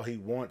 how he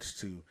wants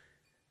to.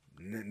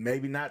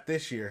 Maybe not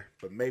this year,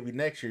 but maybe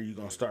next year you're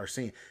going to start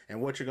seeing.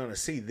 And what you're going to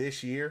see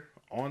this year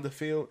on the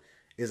field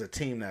is a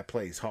team that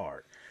plays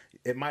hard.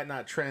 It might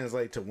not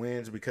translate to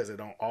wins because it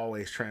don't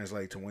always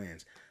translate to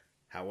wins.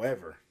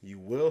 However, you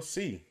will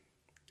see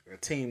a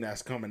team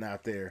that's coming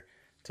out there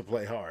to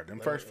play hard. Them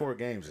first 4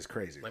 games is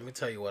crazy. Let me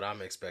tell you what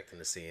I'm expecting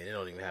to see, and it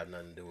don't even have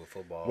nothing to do with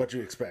football. What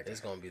you expect? It's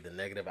going to be the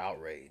negative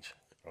outrage.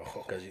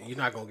 Oh, Because you're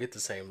not going to get the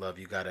same love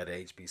you got at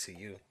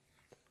HBCU.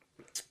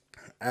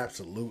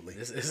 absolutely.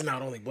 It's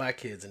not only black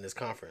kids in this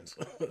conference.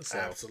 So,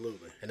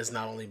 Absolutely. and it's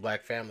not only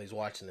black families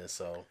watching this.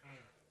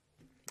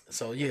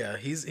 So yeah,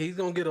 he's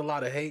going to get a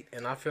lot of hate,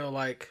 and I feel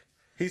like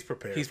He's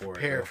prepared He's for it.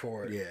 prepared bro.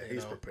 for it, Yeah, you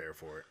he's know? prepared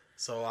for it.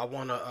 So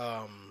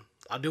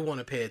I do want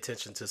to pay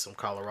attention to some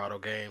Colorado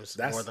games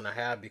more than I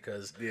have,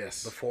 because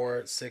Yes.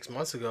 before 6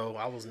 months ago,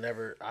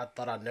 I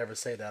thought I'd never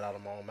say that out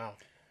of my own mouth.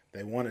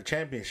 They won a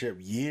championship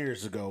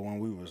years ago when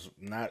we was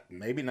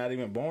maybe not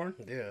even born.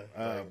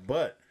 Yeah.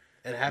 But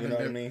And haven't know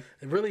what been, I mean?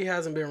 it really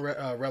hasn't been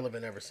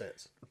relevant ever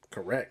since.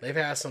 correct. They've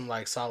had some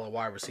like solid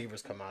wide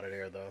receivers come out of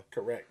there though.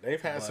 Correct.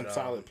 They've had some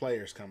solid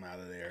players come out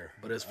of there.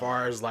 But as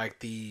far as like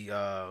the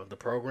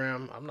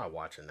program, I'm not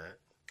watching that.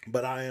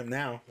 But I am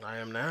now. I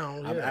am now.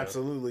 I'm yeah.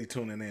 absolutely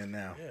tuning in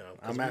now. Yeah, 'cause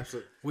I'm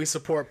absolutely. We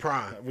support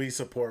Prime. We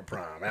support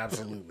Prime.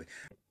 Absolutely.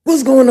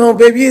 What's going on,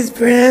 baby? It's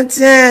Prime time.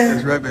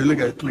 That's right, man. Look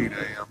at clean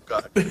I am.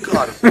 God.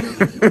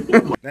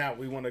 Now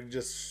we want to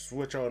just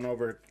switch on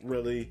over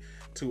really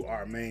to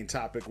our main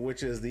topic,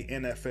 which is the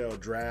NFL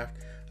draft.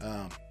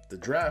 The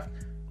draft,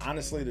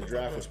 honestly, the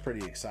draft was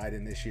pretty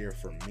exciting this year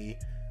for me.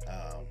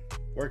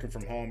 Working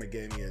from home, it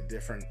gave me a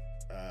different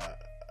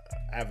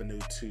avenue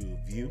to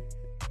view,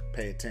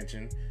 pay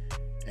attention,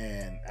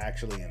 and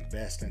actually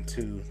invest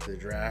into the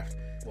draft.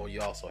 Well,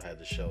 you also had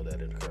the show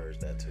that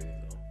encouraged that too.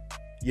 Though.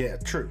 Yeah,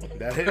 true.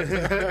 That is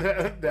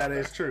that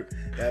is true.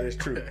 That is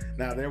true.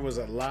 Now there was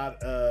a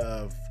lot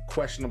of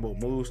questionable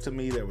moves to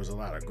me. There was a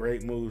lot of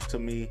great moves to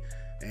me,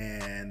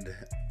 and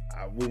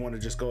we want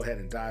to just go ahead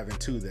and dive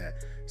into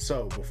that.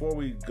 So before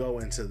we go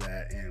into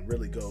that and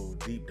really go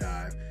deep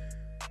dive,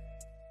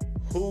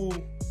 who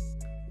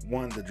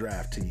won the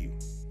draft to you?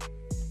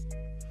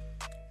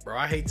 Bro,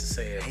 I hate to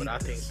say it, but I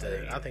think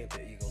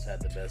the Eagles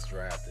had the best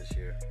draft this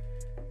year.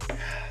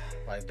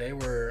 Like they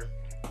were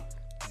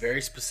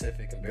very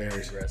specific and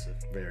very aggressive.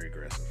 Very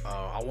aggressive.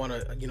 I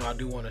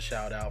do want to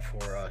shout out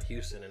for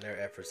Houston and their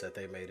efforts that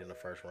they made in the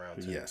first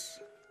round too. Yes.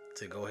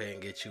 To go ahead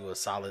and get you a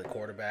solid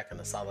quarterback and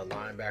a solid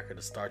linebacker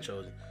to start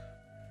your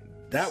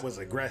That was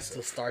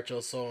aggressive.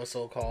 so and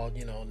so called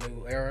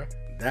new era.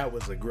 That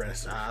was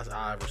aggressive.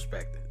 I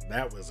respect it.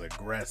 That was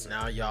aggressive.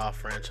 Now y'all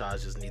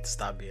franchises need to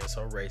stop being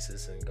so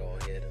racist and go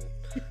ahead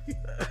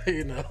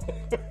and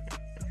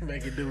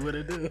make it do what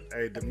it do.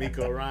 Hey,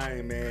 D'Amico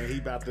Ryan, man, he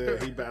back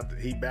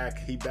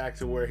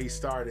to where he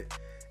started,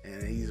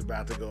 and he's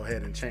about to go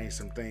ahead and change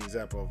some things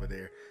up over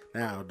there.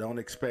 Now, don't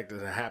expect it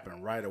to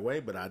happen right away,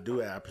 but I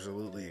do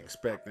absolutely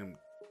expect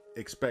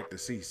to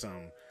see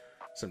some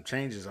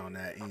changes on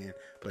that end.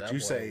 But That you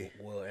boy, say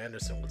Will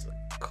Anderson was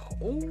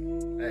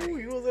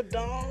he was a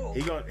dog.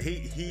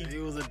 he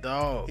was a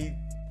dog.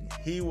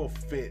 he will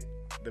fit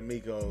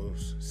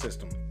D'Amico's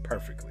system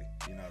perfectly.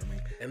 You know what I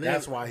mean? And then,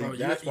 that's why you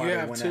they have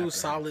went two after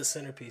solid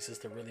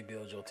centerpieces to really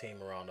build your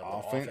team around them,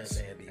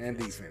 offense and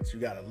defense. You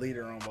got a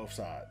leader on both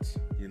sides.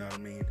 You know what I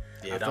mean?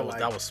 Yeah, that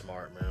was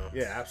smart, man.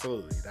 Yeah,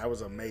 absolutely. That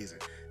was amazing.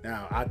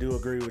 Now, I do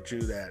agree with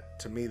you that,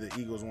 to me, the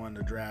Eagles won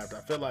the draft.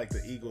 I feel like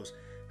the Eagles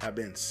have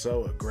been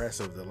so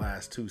aggressive the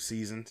last 2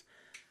 seasons,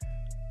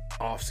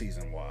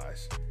 off-season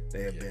wise.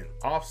 They have been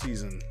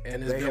off-season,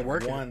 and it's they been have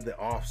working. won the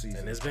off-season.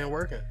 And it's been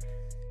working.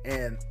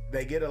 And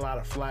they get a lot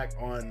of flack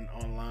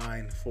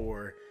online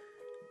for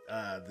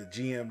The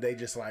GM, they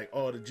just like,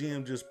 oh, the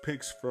GM just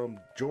picks from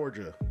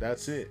Georgia.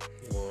 That's it.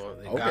 Well,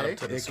 it got him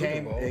to the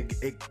Super Bowl.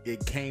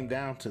 It came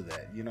down to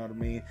that. You know what I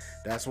mean?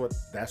 That's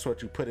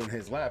what you put in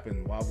his lap,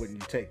 and why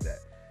wouldn't you take that?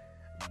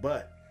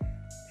 But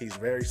he's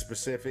very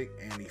specific,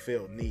 and he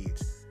filled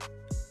needs.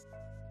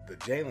 The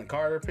Jalen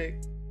Carter pick,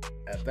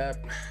 at that,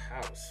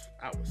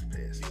 I was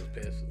pissed. He was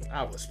pissed.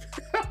 I was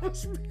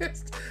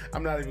pissed.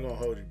 I'm not even gonna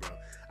hold you, bro.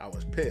 I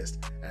was pissed.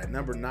 At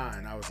number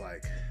 9, I was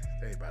like,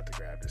 they about to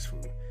grab this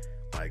food.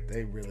 Like,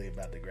 they really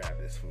about to grab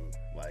this food.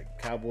 Like,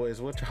 Cowboys,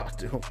 what y'all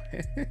doing?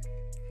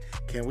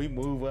 Can we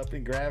move up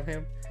and grab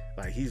him?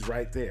 Like, he's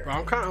right there. Bro,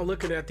 I'm kind of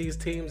looking at these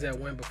teams that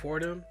went before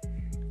them,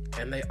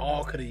 and they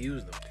all could have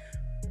used them.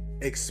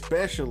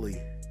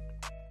 Especially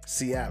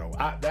Seattle.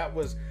 That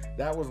was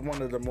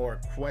one of the more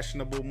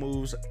questionable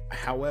moves.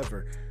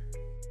 However,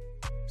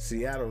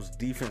 Seattle's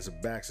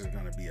defensive backs is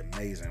going to be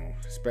amazing,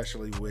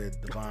 especially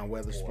with Devon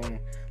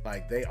Witherspoon.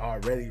 Like, they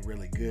already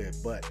really good,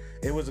 but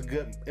it was a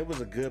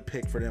good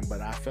pick for them.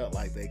 But I felt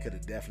like they could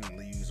have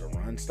definitely used a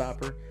run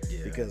stopper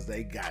because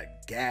they got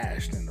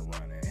gashed in the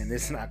run, and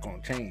it's not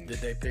going to change. Did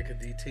they pick a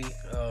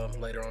DT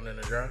later on in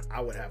the draft?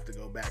 I would have to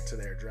go back to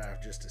their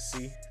draft just to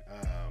see,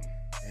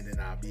 and then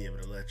I'll be able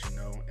to let you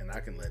know, and I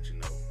can let you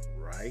know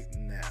right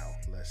now.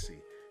 Let's see,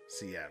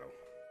 Seattle.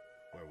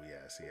 Where we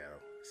at? Seattle.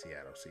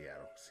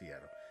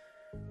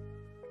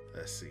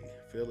 Let's see.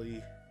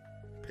 Philly,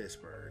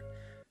 Pittsburgh,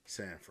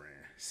 San Fran,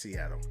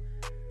 Seattle.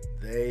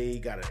 They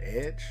got an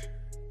edge.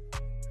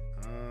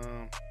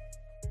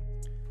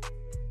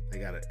 They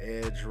got an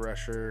edge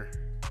rusher,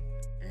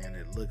 and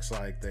it looks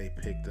like they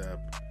picked up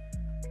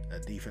a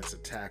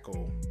defensive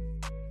tackle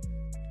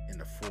in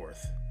the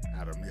 4th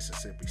out of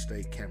Mississippi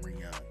State, Cameron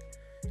Young.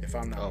 If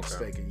I'm not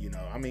mistaken,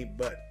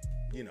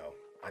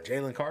 a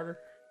Jalen Carter.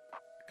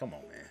 Come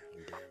on, man.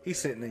 He's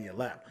sitting in your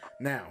lap.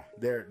 Now,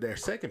 their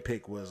second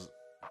pick was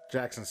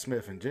Jackson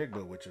Smith and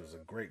Jigba, which was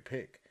a great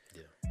pick.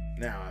 Yeah.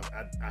 Now,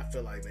 I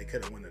feel like they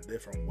could have went a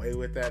different way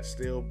with that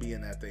still,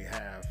 being that they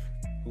have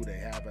who they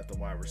have at the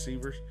wide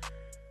receivers.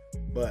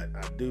 But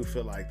I do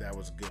feel like that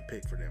was a good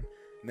pick for them.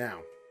 Now,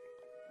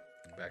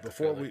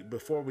 before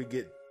we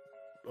get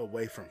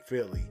away from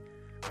Philly,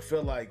 I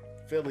feel like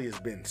Philly has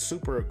been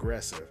super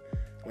aggressive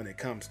when it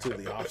comes to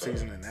the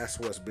offseason, and that's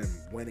what's been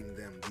winning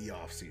them the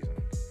offseason.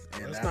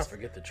 And let's not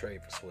forget the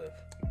trade for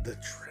Swift. The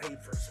trade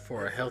for Swift.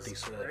 For a healthy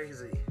Swift.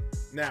 Crazy.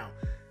 Now,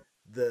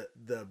 the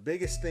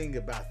biggest thing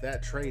about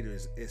that trade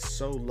is it's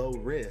so low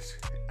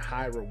risk,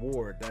 high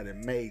reward that it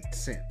made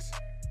sense.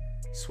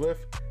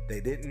 Swift,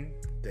 they didn't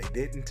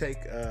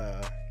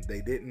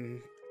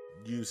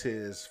use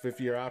his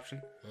 5th-year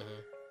option.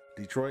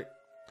 Detroit.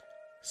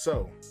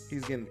 So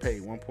he's getting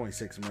paid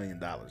 $1.6 million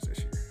this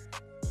year.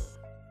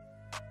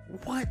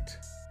 What?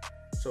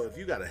 So if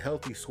you got a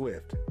healthy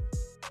Swift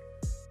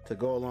to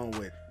go along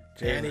with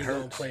Jalen and he's Hurts,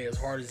 gonna play as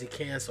hard as he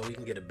can so he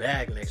can get a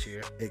bag next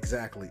year.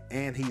 Exactly.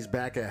 And he's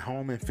back at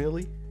home in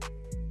Philly.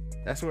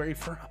 That's where he's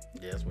from.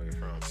 Yeah, that's where he's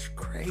from. It's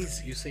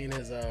crazy. You seen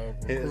his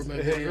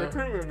recruitment video? His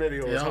recruitment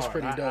video was that was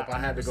hard. pretty dope. I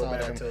had to go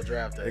back until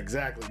draft day.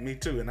 Exactly. Me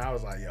too. And I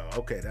was like, yo,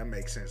 okay, that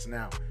makes sense.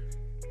 Now,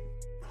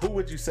 who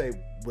would you say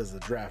was a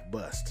draft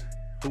bust?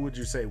 Who would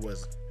you say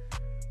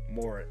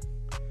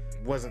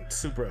wasn't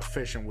super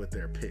efficient with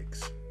their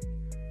picks?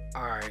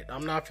 All right,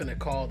 I'm not finna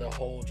call the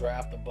whole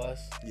draft a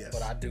bust, yes,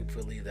 but I do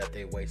believe that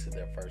they wasted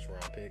their 1st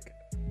round pick,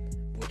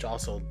 which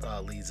also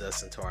leads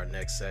us into our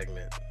next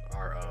segment,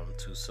 our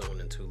too soon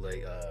and too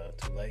late.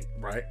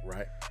 Right.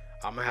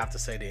 I'm gonna have to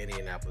say the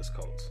Indianapolis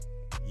Colts.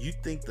 You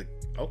think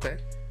okay?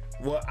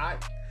 Well, I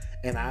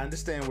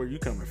understand where you're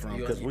coming from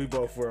because we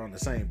both were on the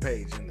same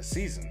page in the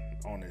season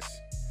on this.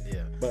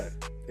 Yeah, but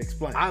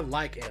explain. I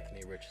like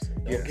Anthony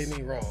Richardson. Don't get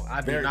me wrong. I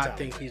do not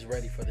think he's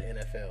ready for the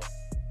NFL.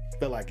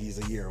 Feel like he's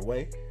a year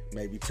away,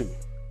 maybe 2.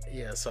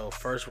 Yeah. So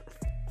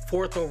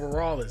 4th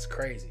overall is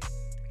crazy.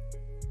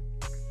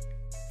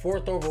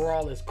 4th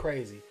overall is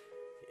crazy.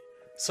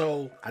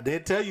 So I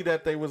did tell you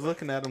that they was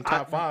looking at him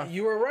top 5.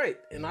 You were right,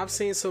 and I've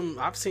seen some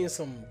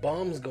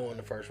bums go in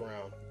the 1st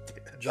round.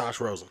 Josh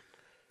Rosen.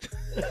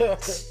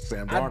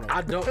 Sam Darnold.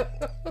 I don't.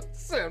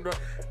 Sam Darnold.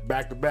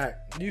 Back to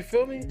back. You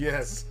feel me?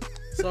 Yes.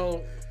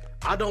 So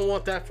I don't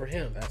want that for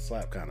him. That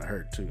slap kind of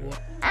hurt too.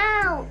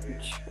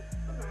 Ouch!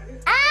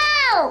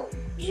 Ouch!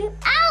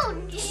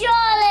 Ouch,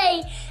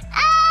 Charlie!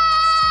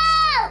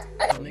 Ouch!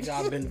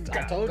 Nigga,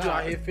 I told you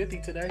I hit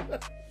 50 today.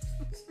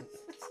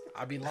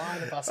 I'd be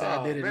lying if I said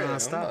I did it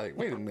nonstop. Like,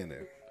 wait a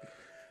minute.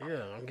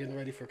 Yeah, I'm getting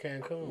ready for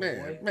Cancun.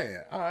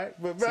 Man, all right.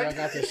 But see, I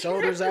got the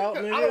shoulders out,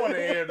 nigga. I don't want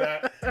to hear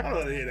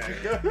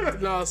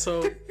that. No,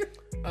 so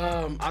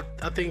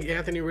I think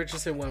Anthony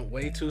Richardson went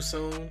way too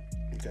soon.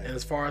 Okay. And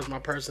as far as my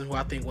person who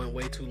I think went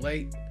way too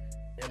late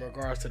in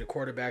regards to the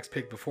quarterbacks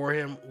picked before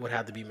him would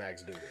have to be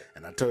Max Duggan.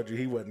 And I told you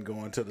he wasn't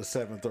going to the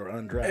 7th or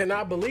undrafted. And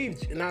I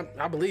believed you. And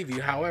I believe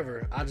you.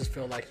 However, I just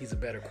feel like he's a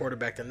better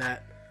quarterback than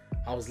that.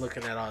 I was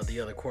looking at all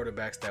the other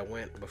quarterbacks that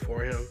went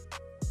before him.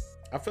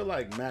 I feel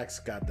like Max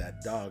got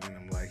that dog in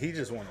him. Like, he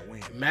just want to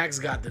win. Max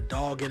got the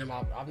dog in him.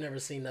 I've never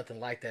seen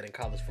nothing like that in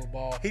college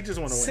football. He just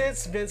want to win.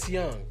 Since Vince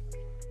Young.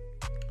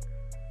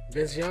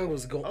 Vince Young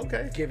was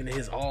giving it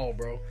his all,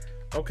 bro.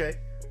 Okay.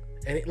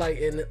 And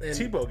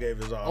Tebow gave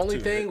his all. Only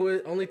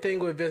thing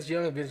with Vince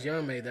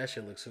Young made that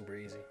shit look super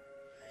easy.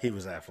 He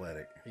was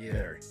athletic. Yeah.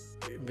 Very.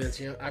 Vince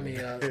Young. I mean,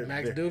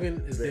 Max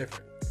Duggan is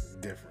different.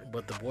 Different.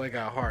 But the boy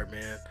got heart,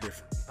 man.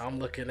 Different. I'm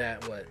looking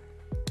at what?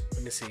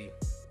 Let me see.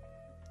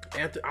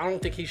 I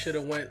don't think he should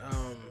have went.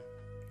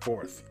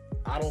 Fourth.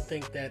 I don't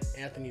think that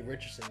Anthony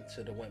Richardson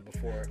should have went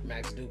before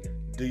Max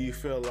Duggan. Do you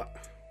feel like?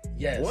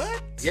 Yes.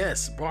 What?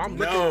 Yes, bro. I'm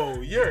looking. No,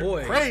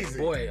 you're crazy.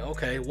 Boy,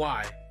 okay.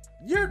 Why?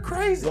 You're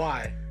crazy.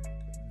 Why?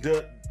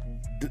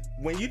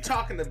 When you're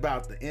talking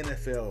about the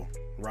NFL,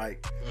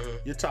 right? Mm-hmm.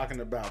 You're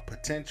talking about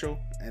potential,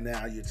 and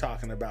now you're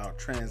talking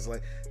about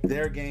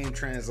their game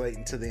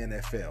translating to the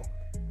NFL.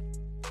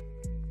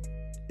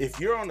 If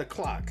you're on the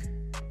clock,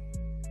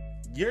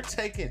 you're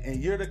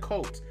the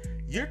coach.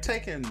 You're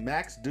taking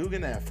Max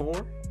Duggan at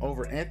 4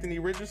 over Anthony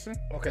Richardson.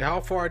 Okay, how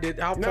far did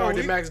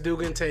Max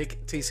Duggan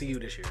take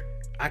TCU this year?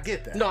 I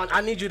get that. No,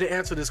 I need you to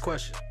answer this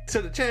question.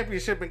 To the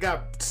championship and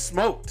got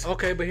smoked.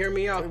 Okay, but hear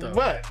me out though.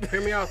 What? Hear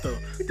me out though.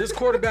 This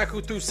quarterback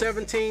who threw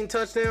 17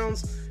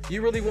 touchdowns,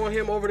 you really want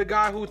him over the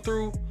guy who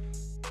threw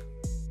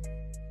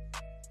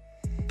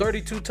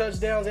 32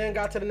 touchdowns and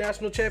got to the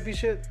national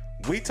championship?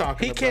 He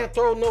can't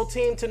throw no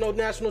team to no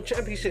national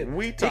championship.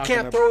 He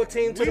can't throw a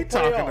team to the playoffs.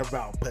 We talking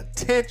about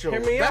potential.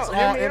 Hear me That's out.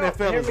 all Hear me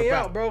NFL out. is Hear me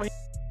about. out, bro.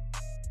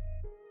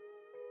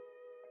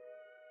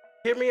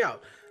 Hear me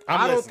out. I'm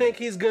I don't listening. think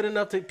he's good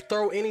enough to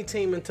throw any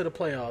team into the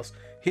playoffs.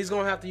 He's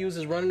gonna have to use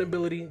his running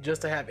ability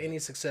just to have any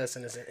success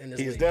in this He's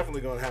league.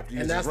 definitely going to have to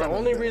use And that's his the running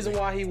only ability. reason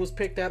why he was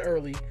picked that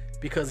early,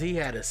 because he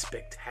had a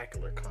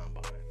spectacular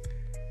combine.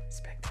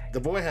 Spectacular. The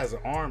boy has an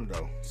arm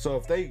though, so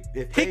if they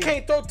He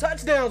can't throw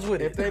touchdowns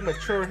with if it. they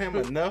mature him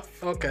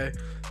enough. Okay,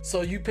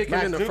 so you pick him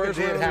Max in the Duggan first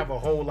did round. have a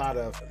whole lot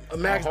of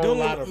Max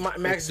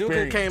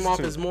Duggan came off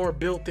too, as more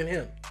built than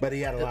him. but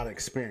he had a lot of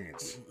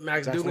experience.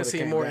 Max That's Duggan what it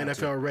seemed came more down to.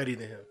 NFL ready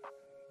than him.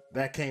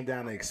 That came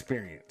down to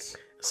experience.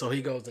 So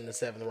he goes in the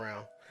 7th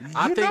round. You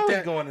know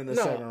he's going in the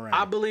 7th round.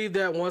 I believe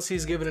that once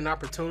he's given an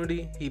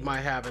opportunity, he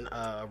might have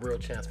a real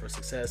chance for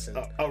success and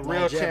A real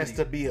longevity. chance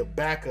to be a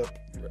backup.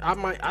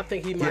 I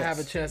think he might Yes. have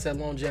a chance at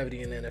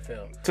longevity in the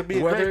NFL. To be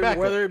a great backup.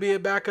 Whether it be a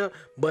backup,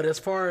 but as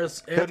far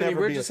as He'll Anthony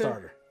never Richardson, be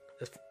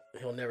a starter.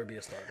 he'll never be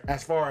a starter.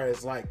 As far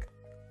as like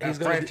He's a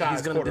gonna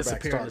franchise quarterback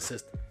disappear in starter. the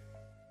system.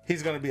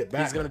 He's going to be a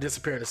backup. He's going to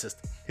disappear in the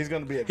system. He's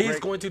going to be a He's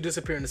great going to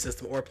disappear in the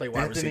system or play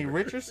wide Anthony receiver.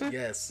 Richardson.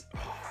 Yes.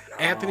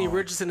 Anthony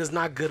Richardson is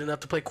not good enough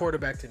to play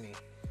quarterback to me.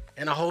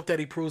 And I hope that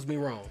he proves me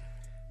wrong.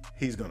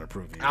 He's going to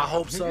prove you. I wrong.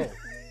 hope so.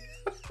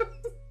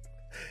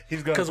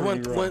 He's going to Because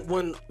prove you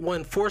wrong.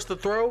 when forced to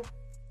throw,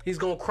 he's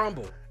going to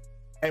crumble.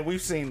 And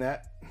we've seen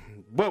that,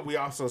 but we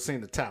also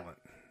seen the talent.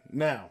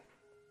 Now,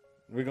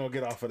 we're going to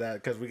get off of that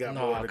because we got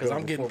more No, to because go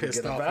I'm getting before we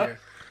pissed get off about. here.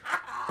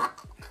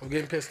 I'm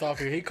getting pissed off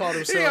here. He called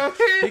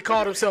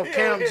himself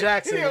Cam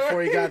Jackson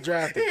before he got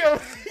drafted.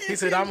 He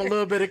said, I'm a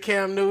little bit of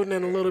Cam Newton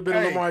and a little bit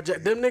of Hey. Lamar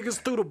Jackson. Them niggas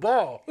threw the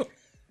ball.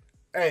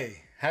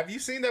 Hey, have you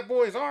seen that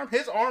boy's arm?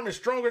 His arm is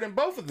stronger than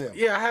both of them.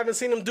 Yeah, I haven't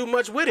seen him do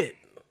much with it.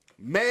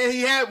 Man,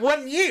 he had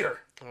 1 year.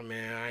 Oh,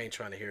 man, I ain't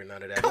trying to hear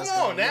none of that. Come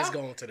on now. Let's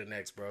go on to the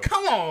next, bro.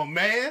 Come on,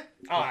 man.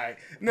 All right.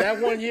 That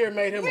 1 year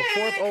made him a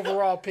 4th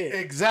overall pick.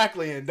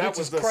 Exactly, and that Which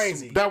was is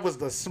crazy. That was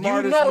the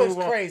smartest know move.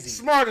 it's crazy.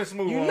 Smartest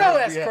move. You on know his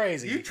that's behalf.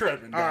 crazy. You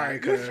tripping, All dog.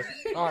 right, cuz.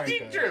 All right, You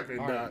cuz. tripping,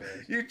 All dog. right,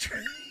 cuz. You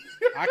tripping.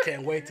 I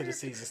can't wait till the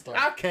season starts.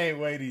 I can't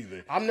wait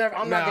either. I'm not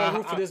Nah, gonna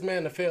root for this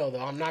man to fail though.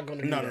 I'm not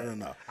gonna do No, that.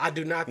 no. I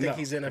do not think No.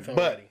 he's NFL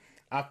But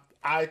ready.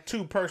 I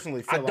too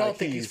personally I feel don't like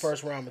think he's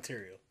first round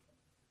material.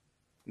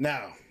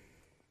 Now,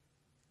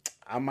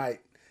 I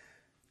might.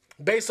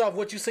 Based off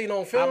what you seen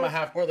on film I'ma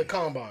have- or the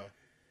combine.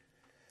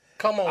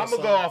 Come on, I'm gonna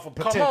son. go off of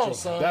potential. Come on,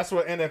 son. That's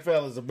what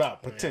NFL is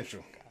about,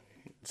 potential.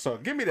 So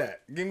give me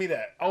that. Give me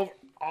that.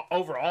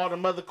 Over all the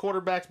other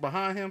quarterbacks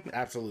behind him,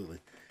 absolutely.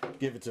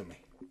 Give it to me.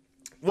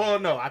 Well,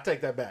 no, I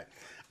take that back.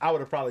 I would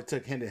have probably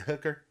took Hendon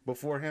Hooker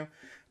before him,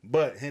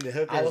 but Hendon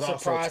Hooker I is was also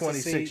surprised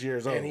 26 to see,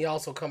 years old. and he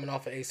also coming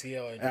off an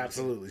ACL injury.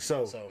 Absolutely.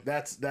 So, So,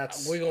 that's.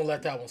 We're gonna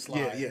let that one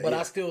slide. Yeah, but yeah.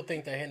 I still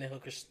think that Hendon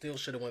Hooker still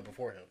should have went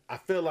before him. I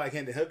feel like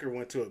Hendon Hooker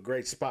went to a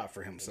great spot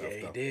for himself. Yeah,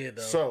 he though. did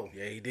though. So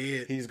yeah, he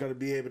did. he's going to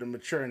be able to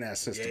mature in that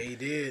system. Yeah, he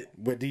did.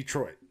 With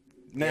Detroit.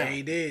 Now, Yeah,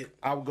 he did.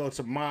 I will go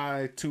to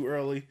my too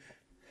early.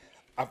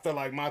 I feel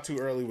like my too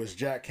early was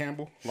Jack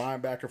Campbell,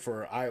 linebacker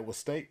for Iowa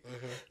State,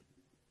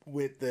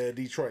 with the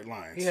Detroit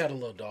Lions. He had a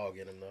little dog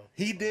in him though.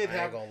 He did I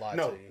ain't have gonna lie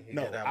no, to you. He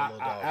no. did have a I, little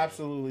dog I in him.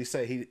 absolutely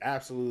say he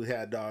absolutely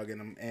had dog in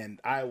him, and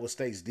Iowa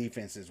State's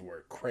defenses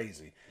were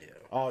crazy. Yeah,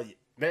 all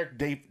their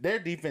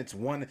defense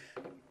won.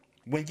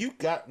 When you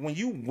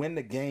win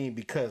the game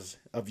because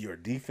of your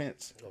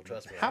defense, Oh,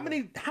 trust me. how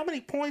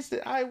many points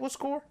did Iowa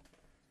score?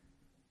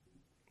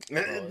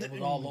 It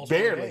was all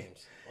low-scoring Barely.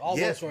 games. All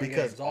Yes, low-scoring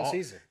because games all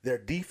season. their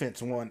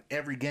defense won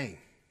every game.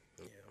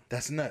 Yeah.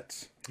 That's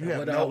nuts. You And have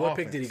what, no what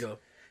pick did he offense. go?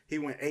 He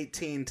went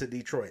 18 to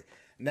Detroit.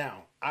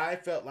 Now, I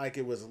felt like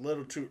it was a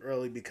little too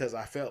early because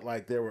I felt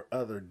like there were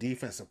other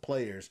defensive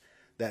players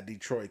that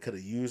Detroit could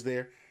have used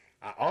there.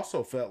 I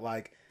also felt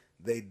like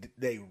they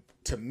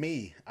to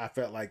me, I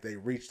felt like they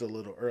reached a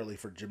little early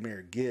for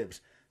Jahmyr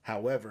Gibbs.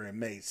 However, it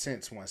made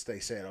sense once they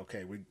said,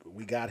 okay,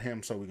 we got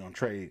him, so we're going to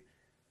trade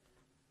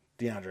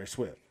DeAndre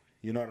Swift.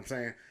 You know what I'm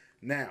saying?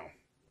 Now,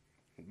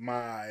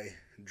 my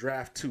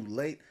draft too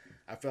late,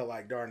 I felt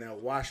like Darnell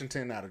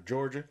Washington out of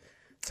Georgia,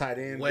 tight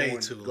end, going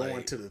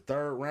to the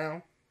third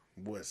round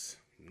was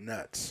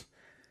nuts.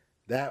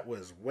 That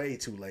was way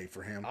too late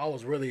for him. I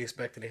was really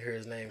expecting to hear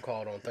his name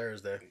called on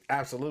Thursday.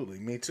 Absolutely,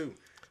 me too.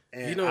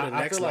 And you know, the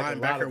next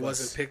linebacker like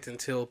wasn't picked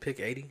until pick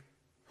 80.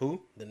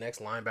 Who? The next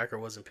linebacker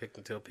wasn't picked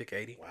until pick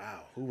 80.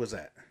 Wow, who was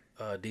that?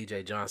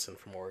 DJ Johnson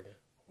from Oregon.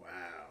 Wow.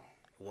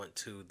 Went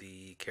to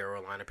the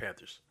Carolina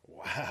Panthers.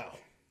 Wow.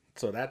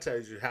 So that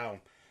tells you how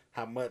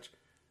much.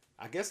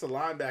 I guess the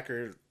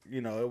linebacker,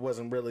 it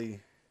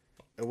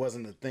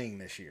wasn't a thing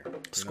this year.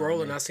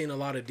 Scrolling, I seen a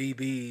lot of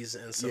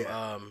DBs and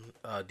some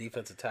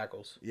defensive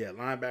tackles. Yeah,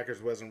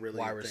 linebackers wasn't really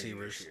wide a thing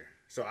receivers. this year.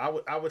 So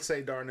I would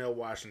say Darnell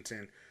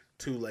Washington,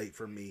 too late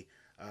for me.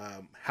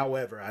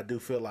 However, I do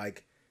feel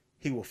like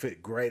he will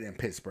fit great in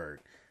Pittsburgh.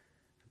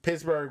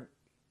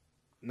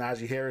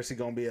 Najee Harris, he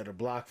gonna be able to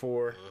block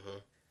for. Mm-hmm.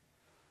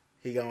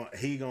 He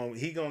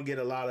gonna get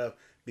a lot of,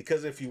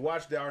 because if you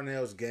watch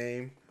Darnell's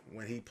game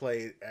when he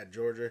played at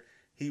Georgia,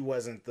 he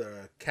wasn't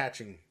the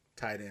catching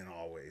tight end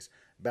always.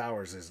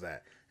 Bowers is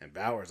that, and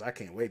Bowers, I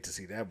can't wait to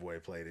see that boy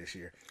play this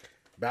year.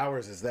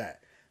 Bowers is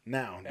that.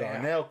 Now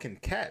Darnell can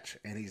catch,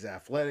 and he's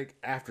athletic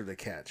after the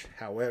catch.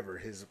 However,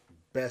 his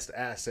best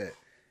asset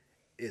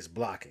is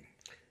blocking.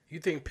 You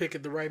think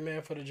Pickett the right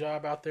man for the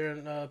job out there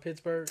in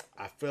Pittsburgh?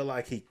 I feel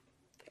like he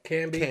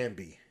can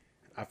be.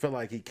 I feel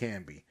like he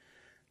can be.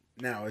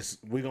 Now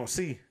we're gonna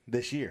see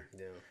this year,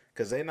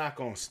 because they're not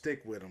gonna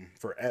stick with him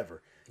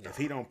forever. No. If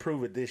he don't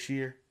prove it this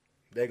year,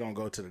 they're gonna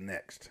go to the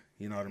next.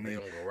 You know what I mean?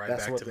 They're gonna go right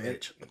back to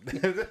Mitch.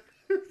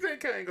 They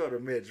can't go to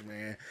Mitch,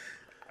 man.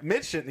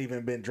 Mitch shouldn't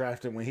even been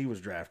drafted when he was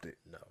drafted.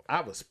 No,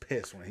 I was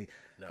pissed when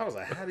I was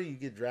like, how do you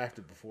get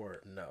drafted before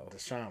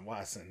Deshaun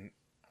Watson?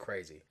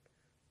 Crazy.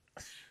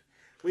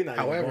 We're not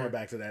even going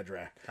back to that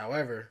draft.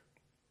 However,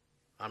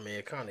 I mean,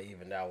 it kind of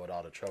evened out with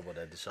all the trouble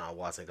that Deshaun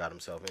Watson got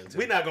himself into.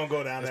 We're not going to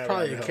go down that rabbit hole.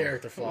 It's probably a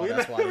character flaw.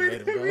 That's why they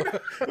made him go.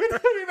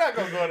 We're not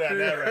going to go down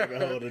that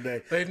rabbit hole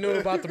today. They knew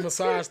about the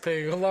massage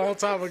thing a long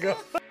time ago.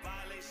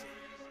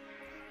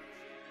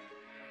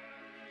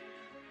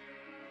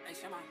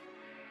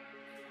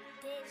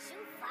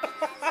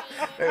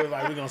 They were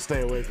like, we're going to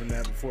stay away from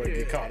that before it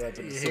get caught up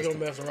in the system. He going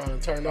to mess around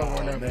and turn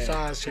over in that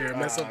massage chair and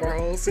mess up our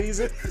whole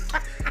season.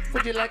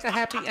 Would you like a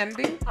happy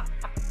ending?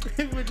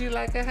 Would you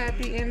like a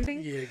happy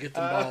ending? Yeah, get the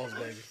balls,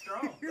 baby.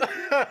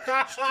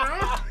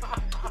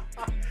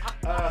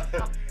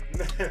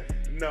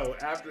 No,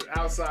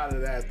 outside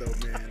of that though,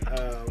 man,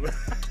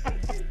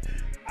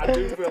 I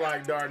do feel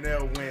like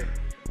Darnell went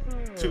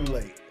too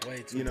late. Way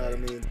too late. You know what I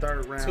mean?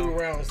 Third round. 2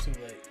 rounds too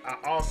late. I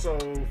also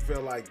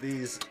feel like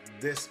this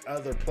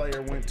other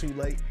player went too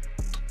late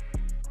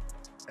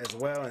as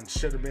well and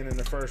should have been in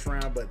the first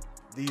round, but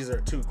these are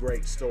 2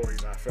 great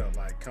stories I felt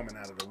like coming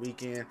out of the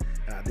weekend,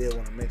 and I did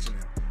want to mention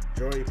him.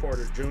 Joey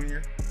Porter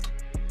Jr.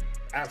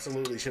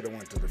 absolutely should have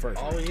went to the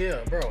first round. Oh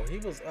yeah, bro. He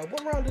was.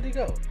 What round did he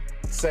go?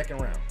 Second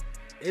round.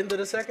 Into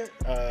the second?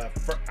 I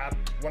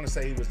want to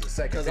say he was the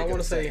second. Because I want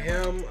to say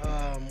him,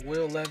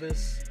 Will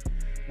Levis.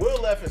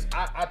 Will Levis,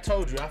 I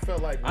told you, I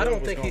felt like Will I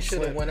don't think he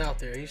should have went out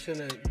there. He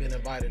shouldn't have been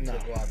invited to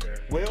go out there.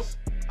 Will?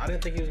 I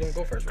didn't think he was going to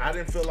go first round. I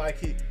didn't feel like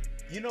he.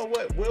 You know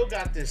what? Will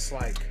got this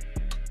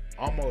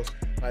almost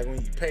like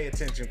when you pay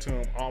attention to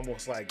him,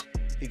 almost like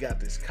he got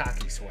this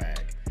cocky swag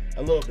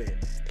a little bit.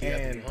 He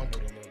had to be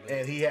humbled a little bit.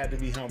 And he had to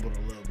be humbled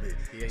a little bit.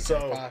 He ate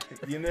so,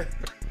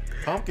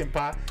 pumpkin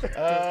pie.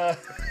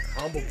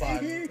 Humble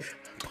pie.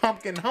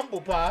 Pumpkin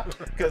humble pie.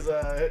 Because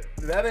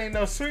that ain't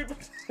no sweet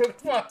potato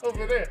pie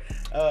over there.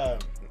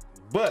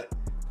 But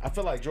I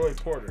feel like Joey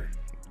Porter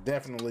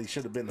definitely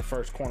should have been the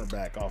first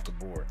cornerback off the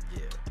board.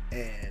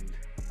 Yeah.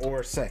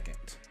 Or second.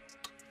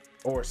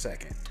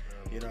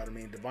 You know what I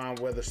mean? Devon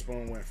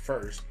Witherspoon went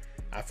first.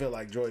 I feel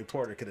like Joey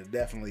Porter could have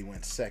definitely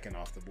went second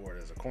off the board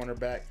as a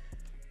cornerback.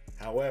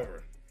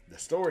 However, the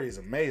story is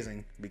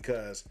amazing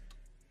because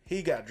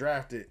he got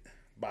drafted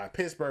by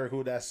Pittsburgh,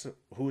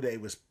 who they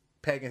was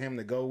pegging him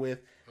to go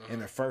with in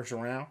the first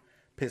round.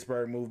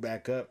 Pittsburgh moved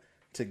back up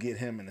to get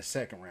him in the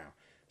second round.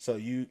 So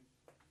you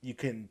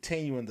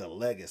continuing the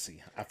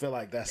legacy. I feel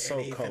like that's so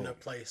cold. He finna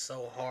play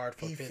so hard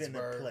for Pittsburgh. He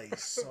finna play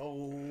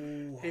so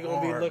hard. He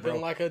gonna be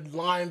looking like a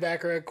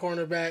linebacker at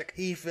cornerback.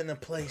 He finna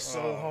play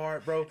so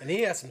hard, bro. And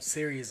he has some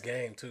serious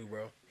game too,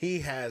 bro. He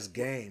has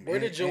game. Where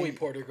did Joey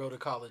Porter go to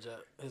college at?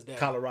 His dad?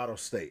 Colorado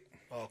State.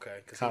 Oh, okay.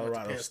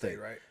 Colorado State,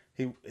 right?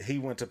 He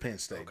went to Penn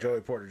State. Okay.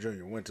 Joey Porter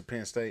Jr. went to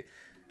Penn State.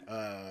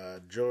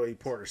 Joey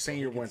Porter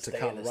Sr. went to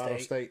Colorado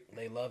State.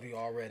 They love you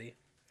already.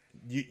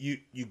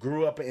 You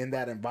grew up in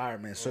that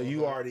environment, so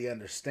you already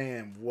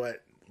understand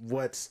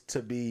what's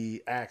to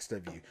be asked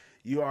of you.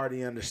 You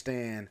already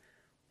understand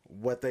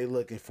what they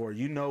looking for.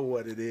 You know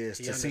what it is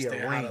to see a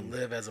ring. How to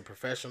live as a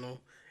professional.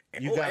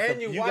 You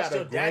watched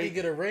your daddy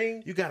get a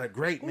ring. You got a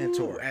great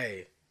mentor. Ooh,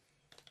 hey,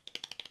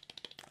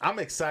 I'm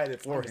excited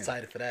for I'm him.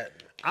 excited for that.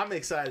 I'm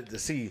excited to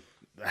see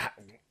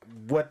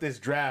what this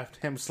draft,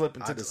 him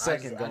slipping to the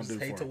second, I gonna just do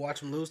hate for to him.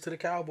 watch him lose to the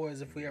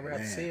Cowboys if we ever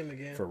have to see him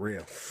again. For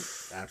real,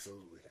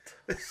 absolutely.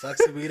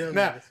 Sucks to be them.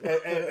 Now,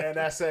 and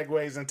that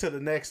segues into the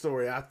next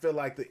story. I feel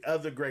like the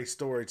other great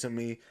story to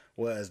me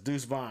was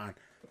Deuce Vaughn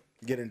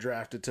getting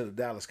drafted to the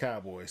Dallas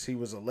Cowboys. He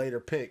was a later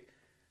pick.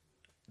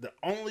 The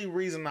only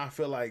reason I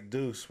feel like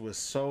Deuce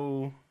was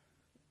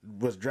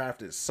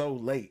drafted so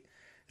late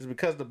is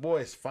because the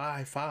boy is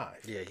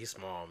 5'5". Yeah, he's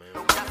small, man.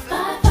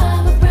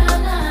 5'5"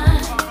 brown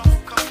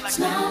eyes,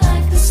 smile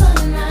like the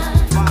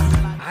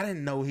sunlight. I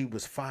didn't know he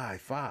was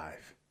 5'5".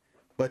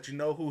 But you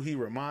know who he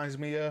reminds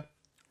me of?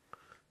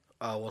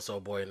 What's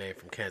old boy name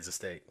from Kansas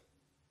State?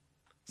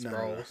 No.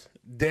 Sproles.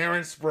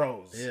 Darren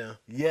Sproles. Yeah.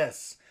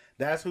 Yes.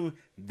 That's who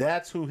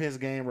his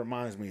game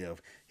reminds me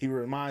of. He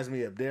reminds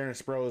me of Darren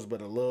Sproles, but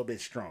a little bit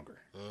stronger.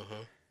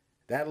 Mm-hmm.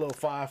 That little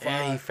 5'5".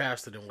 And he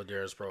faster than what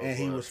Darren Sproles And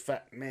he was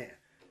fat. Man,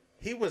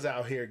 he was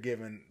out here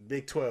giving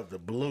Big 12 the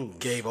blues.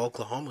 Gave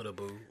Oklahoma the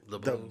blues.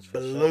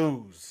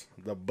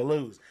 The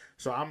blues.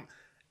 So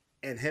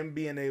and him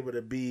being able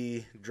to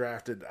be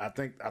drafted, I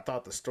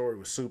thought the story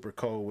was super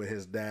cool with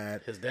his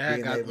dad. His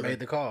dad made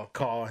the call.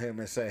 Call him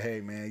and say,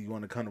 hey, man, you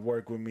want to come to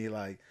work with me?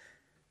 Like,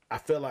 I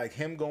feel like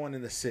him going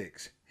into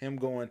 6, him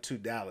going to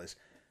Dallas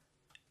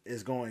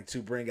is going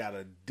to bring out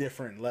a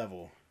different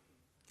level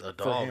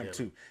for him,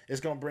 too.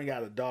 It's going to bring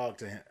out a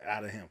dog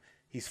out of him.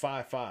 He's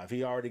 5'5".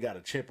 He already got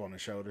a chip on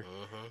his shoulder.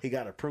 Mm-hmm. He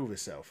got to prove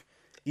himself,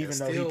 even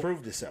though he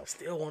proved himself.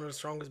 Still one of the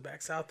strongest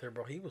backs out there,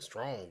 bro. He was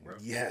strong, bro.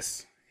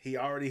 Yes. He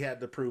already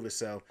had to prove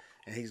himself,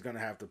 and he's going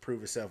to have to prove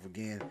himself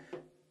again.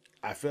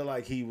 I feel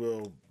like he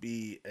will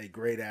be a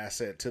great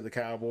asset to the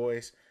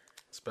Cowboys.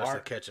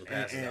 Especially catching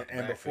passes.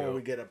 And before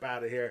we get up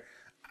out of here,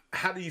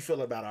 how do you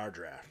feel about our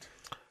draft?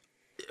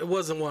 It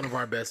wasn't one of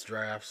our best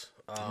drafts.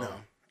 No.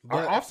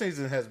 Our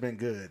offseason has been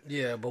good.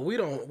 Yeah, but we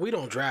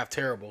don't draft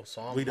terrible.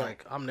 So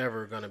I'm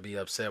never going to be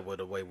upset with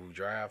the way we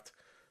draft,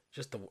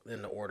 just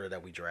in the order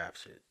that we draft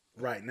shit.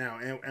 Right now.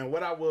 And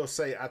what I will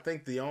say, I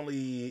think the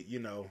only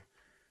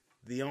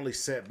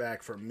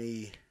setback for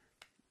me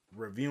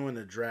reviewing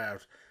the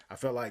draft, I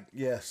felt like,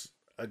 yes,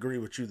 agree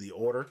with you, the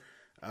order.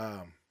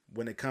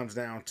 When it comes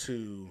down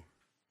to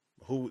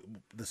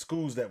the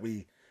schools that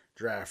we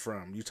draft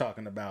from, you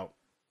talking about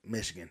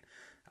Michigan.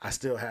 I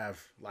still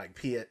have like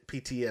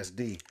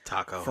PTSD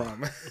Taco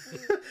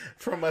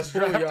from us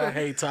drafting. Y'all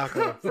hate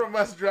Taco. From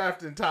us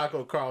drafting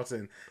Taco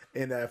Carlson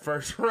in that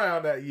first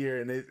round that year,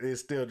 and it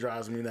still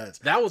drives me nuts.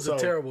 That was a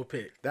terrible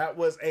pick. That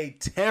was a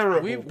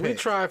terrible pick. We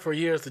tried for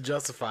years to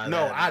justify that.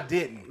 No, I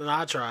didn't. No,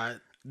 I tried.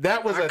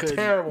 That was a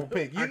terrible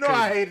pick.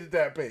 I hated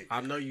that pick.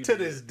 I know you to did.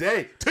 This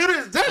day. To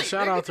this day.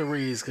 Shout out to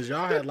Reeves, because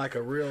y'all had like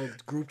a real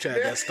group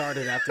chat that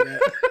started after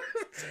that.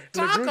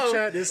 The group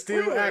chat is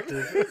still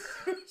active.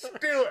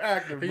 Still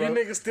active, bro. You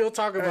niggas still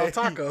talking about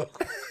Taco.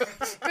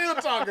 Still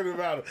talking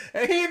about him.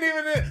 And he ain't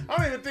even I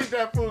don't even think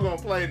that fool gonna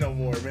play no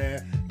more,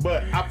 man.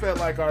 But I felt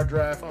like our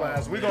draft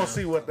class, we're gonna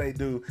see what they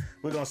do.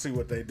 We're gonna see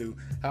what they do.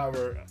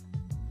 However,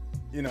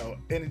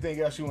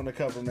 anything else you want to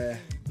cover, man?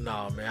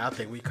 No, man, I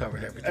think we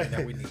covered everything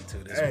that we need to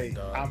this week,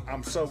 dog.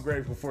 I'm so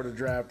grateful for the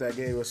draft. That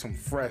gave us some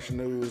fresh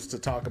news to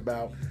talk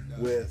about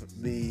with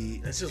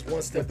It's just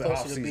one step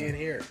closer to being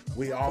here.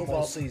 We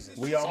almost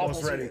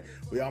ready.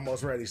 We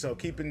almost ready. So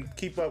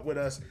keep up with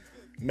us.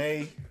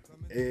 May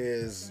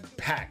is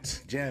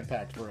packed,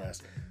 jam-packed for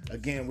us.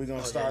 Again, we're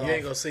gonna start. You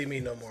ain't gonna see me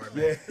no more,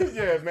 man.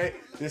 Yeah, May.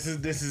 This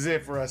is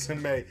it for us in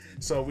May.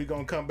 So we're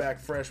gonna come back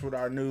fresh with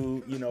our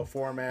new,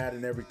 format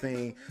and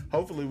everything.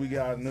 Hopefully, we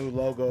got a new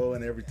logo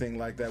and everything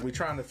like that. We're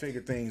trying to figure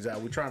things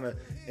out. We're trying to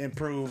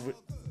improve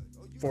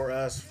for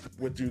us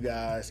with you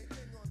guys,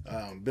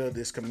 build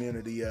this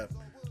community up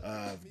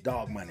of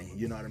dog money.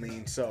 You know what I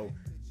mean? So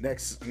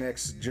next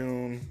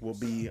June will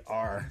be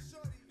our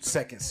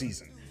second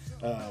season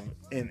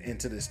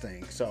into this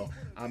thing. So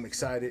I'm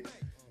excited.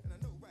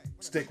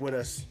 Stick with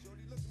us.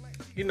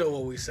 You know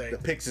what we say. The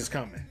picks is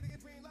coming.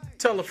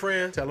 Tell a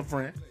friend. Tell a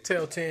friend.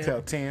 Tell 10.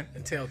 Tell 10.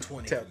 And tell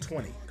 20. Tell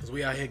 20. Because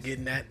we out here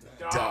getting that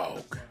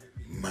dog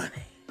money.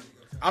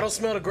 I don't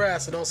smell the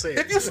grass, so don't say it.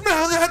 If you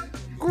smell that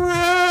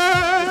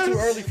grass. It's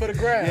too early for the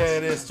grass. Yeah,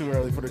 it is too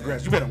early for the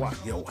grass. You better watch.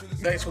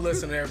 Thanks for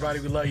listening,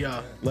 everybody. We love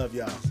y'all. Love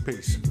y'all.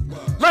 Peace.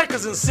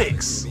 Lakers in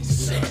 6.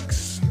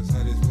 6.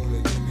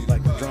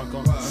 Like a drunk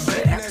on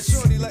 6.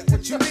 Shorty like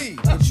what you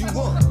need, what you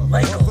want.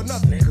 Lakers, for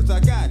nothing, cause I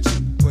got you.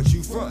 But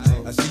you front,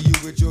 I see you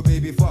with your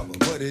baby father,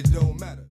 but it don't matter.